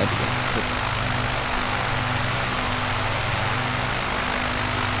connection died again.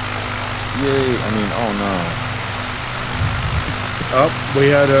 Yay, I mean, oh no. Oh, we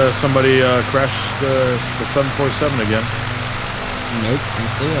had somebody crash the 747 again. Nope, I'm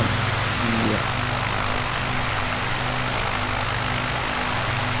still up. Yeah.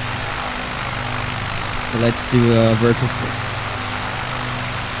 So let's do a vertical.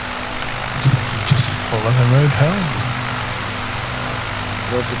 Just follow the road home.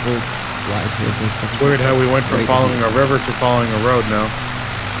 Vertical right here. It's weird how we went from following a river to following a road now.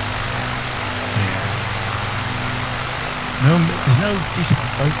 Yeah. No, there's no decent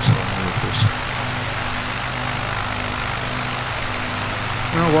boats on the rivers.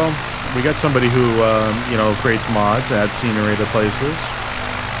 Oh, well, we got somebody who, creates mods, adds scenery to places.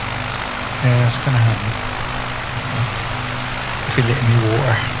 Yeah, it's gonna happen. If we let any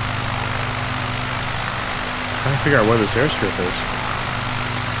water. Trying to figure out where this airstrip is.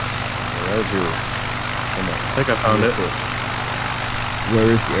 Right here. I think I found it. Where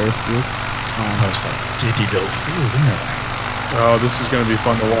is the airfield? Oh, it's that diddy little field, isn't it? Oh, this is going to be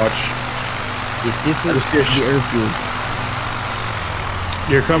fun to watch. This is the airfield.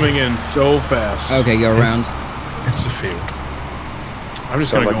 You're coming in so fast. Okay, go around. It's a field. I'm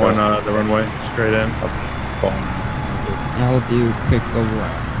just going to go on the runway, straight in. I'll do a quick go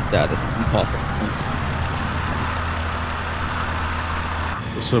around. That is impossible.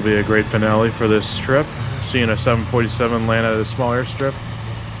 This will be a great finale for this trip. Seeing a 747 land at a small airstrip.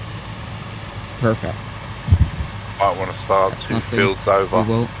 Perfect. Might want to start That's 2 nothing. fields over. We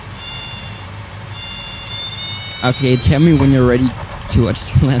will. Okay, tell me when you're ready to watch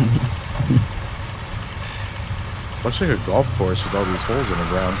the landing. Looks like a golf course with all these holes in the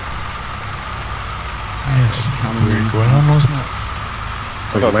ground. Yes, weird going on, wasn't it?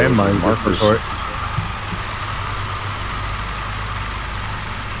 It's like a landmine resort.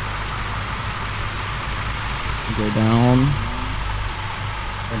 Go down.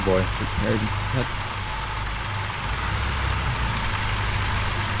 Oh boy. Prepare to cut.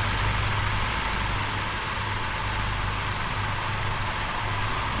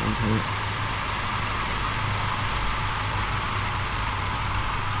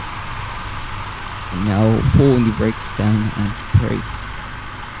 And now fold the brakes down and pray.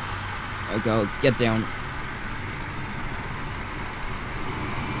 I go, get down.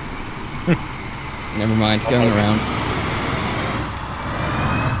 Never mind, going around.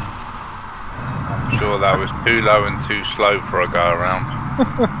 I'm sure that was too low and too slow for a go around.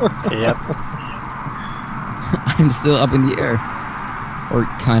 Yep. I'm still up in the air. Or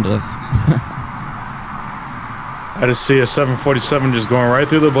kind of. I just see a 747 just going right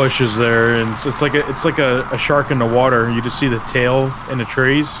through the bushes there, and it's like a shark in the water. You just see the tail in the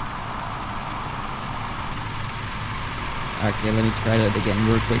trees. Okay, let me try that again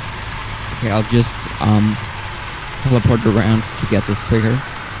real quick. Okay, I'll just teleport around to get this quicker.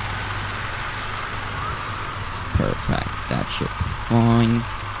 Perfect. That should be fine.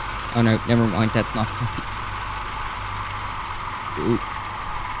 Oh no, never mind. That's not fine. Ooh.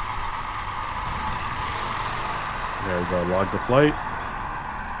 There we go. Log the flight.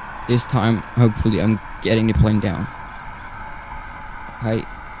 This time, hopefully, I'm getting the plane down. Okay.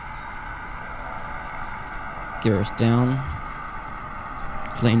 Gears down.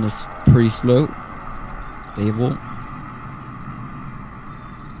 Plane is pretty slow. Stable.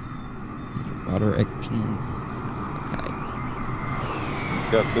 Rudder action. Okay.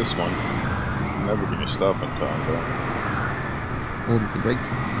 Got this one. Never gonna stop in time, though. Hold the brakes.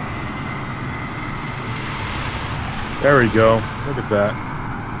 There we go. Look at that.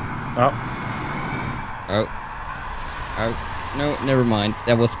 Oh. Oh. Oh. No, never mind.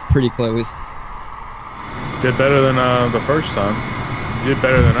 That was pretty close. Did better than the first time. You did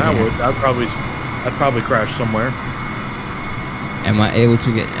better than I would. I'd probably crash somewhere. Am I able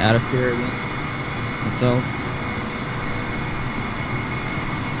to get out of here again? Myself?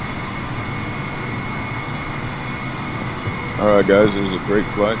 Alright, guys, it was a great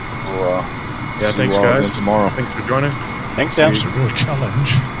flight. We'll, Yeah, see thanks, you all guys. again tomorrow. Thanks for joining. Thanks, It Sam. was a real challenge.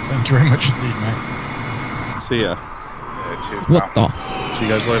 Thank you very much indeed, mate. See ya. Yeah, cheers, What pal. the? See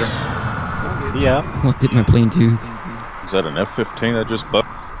you guys later. Yeah. What did my plane do? Is that an F-15 that just bucked?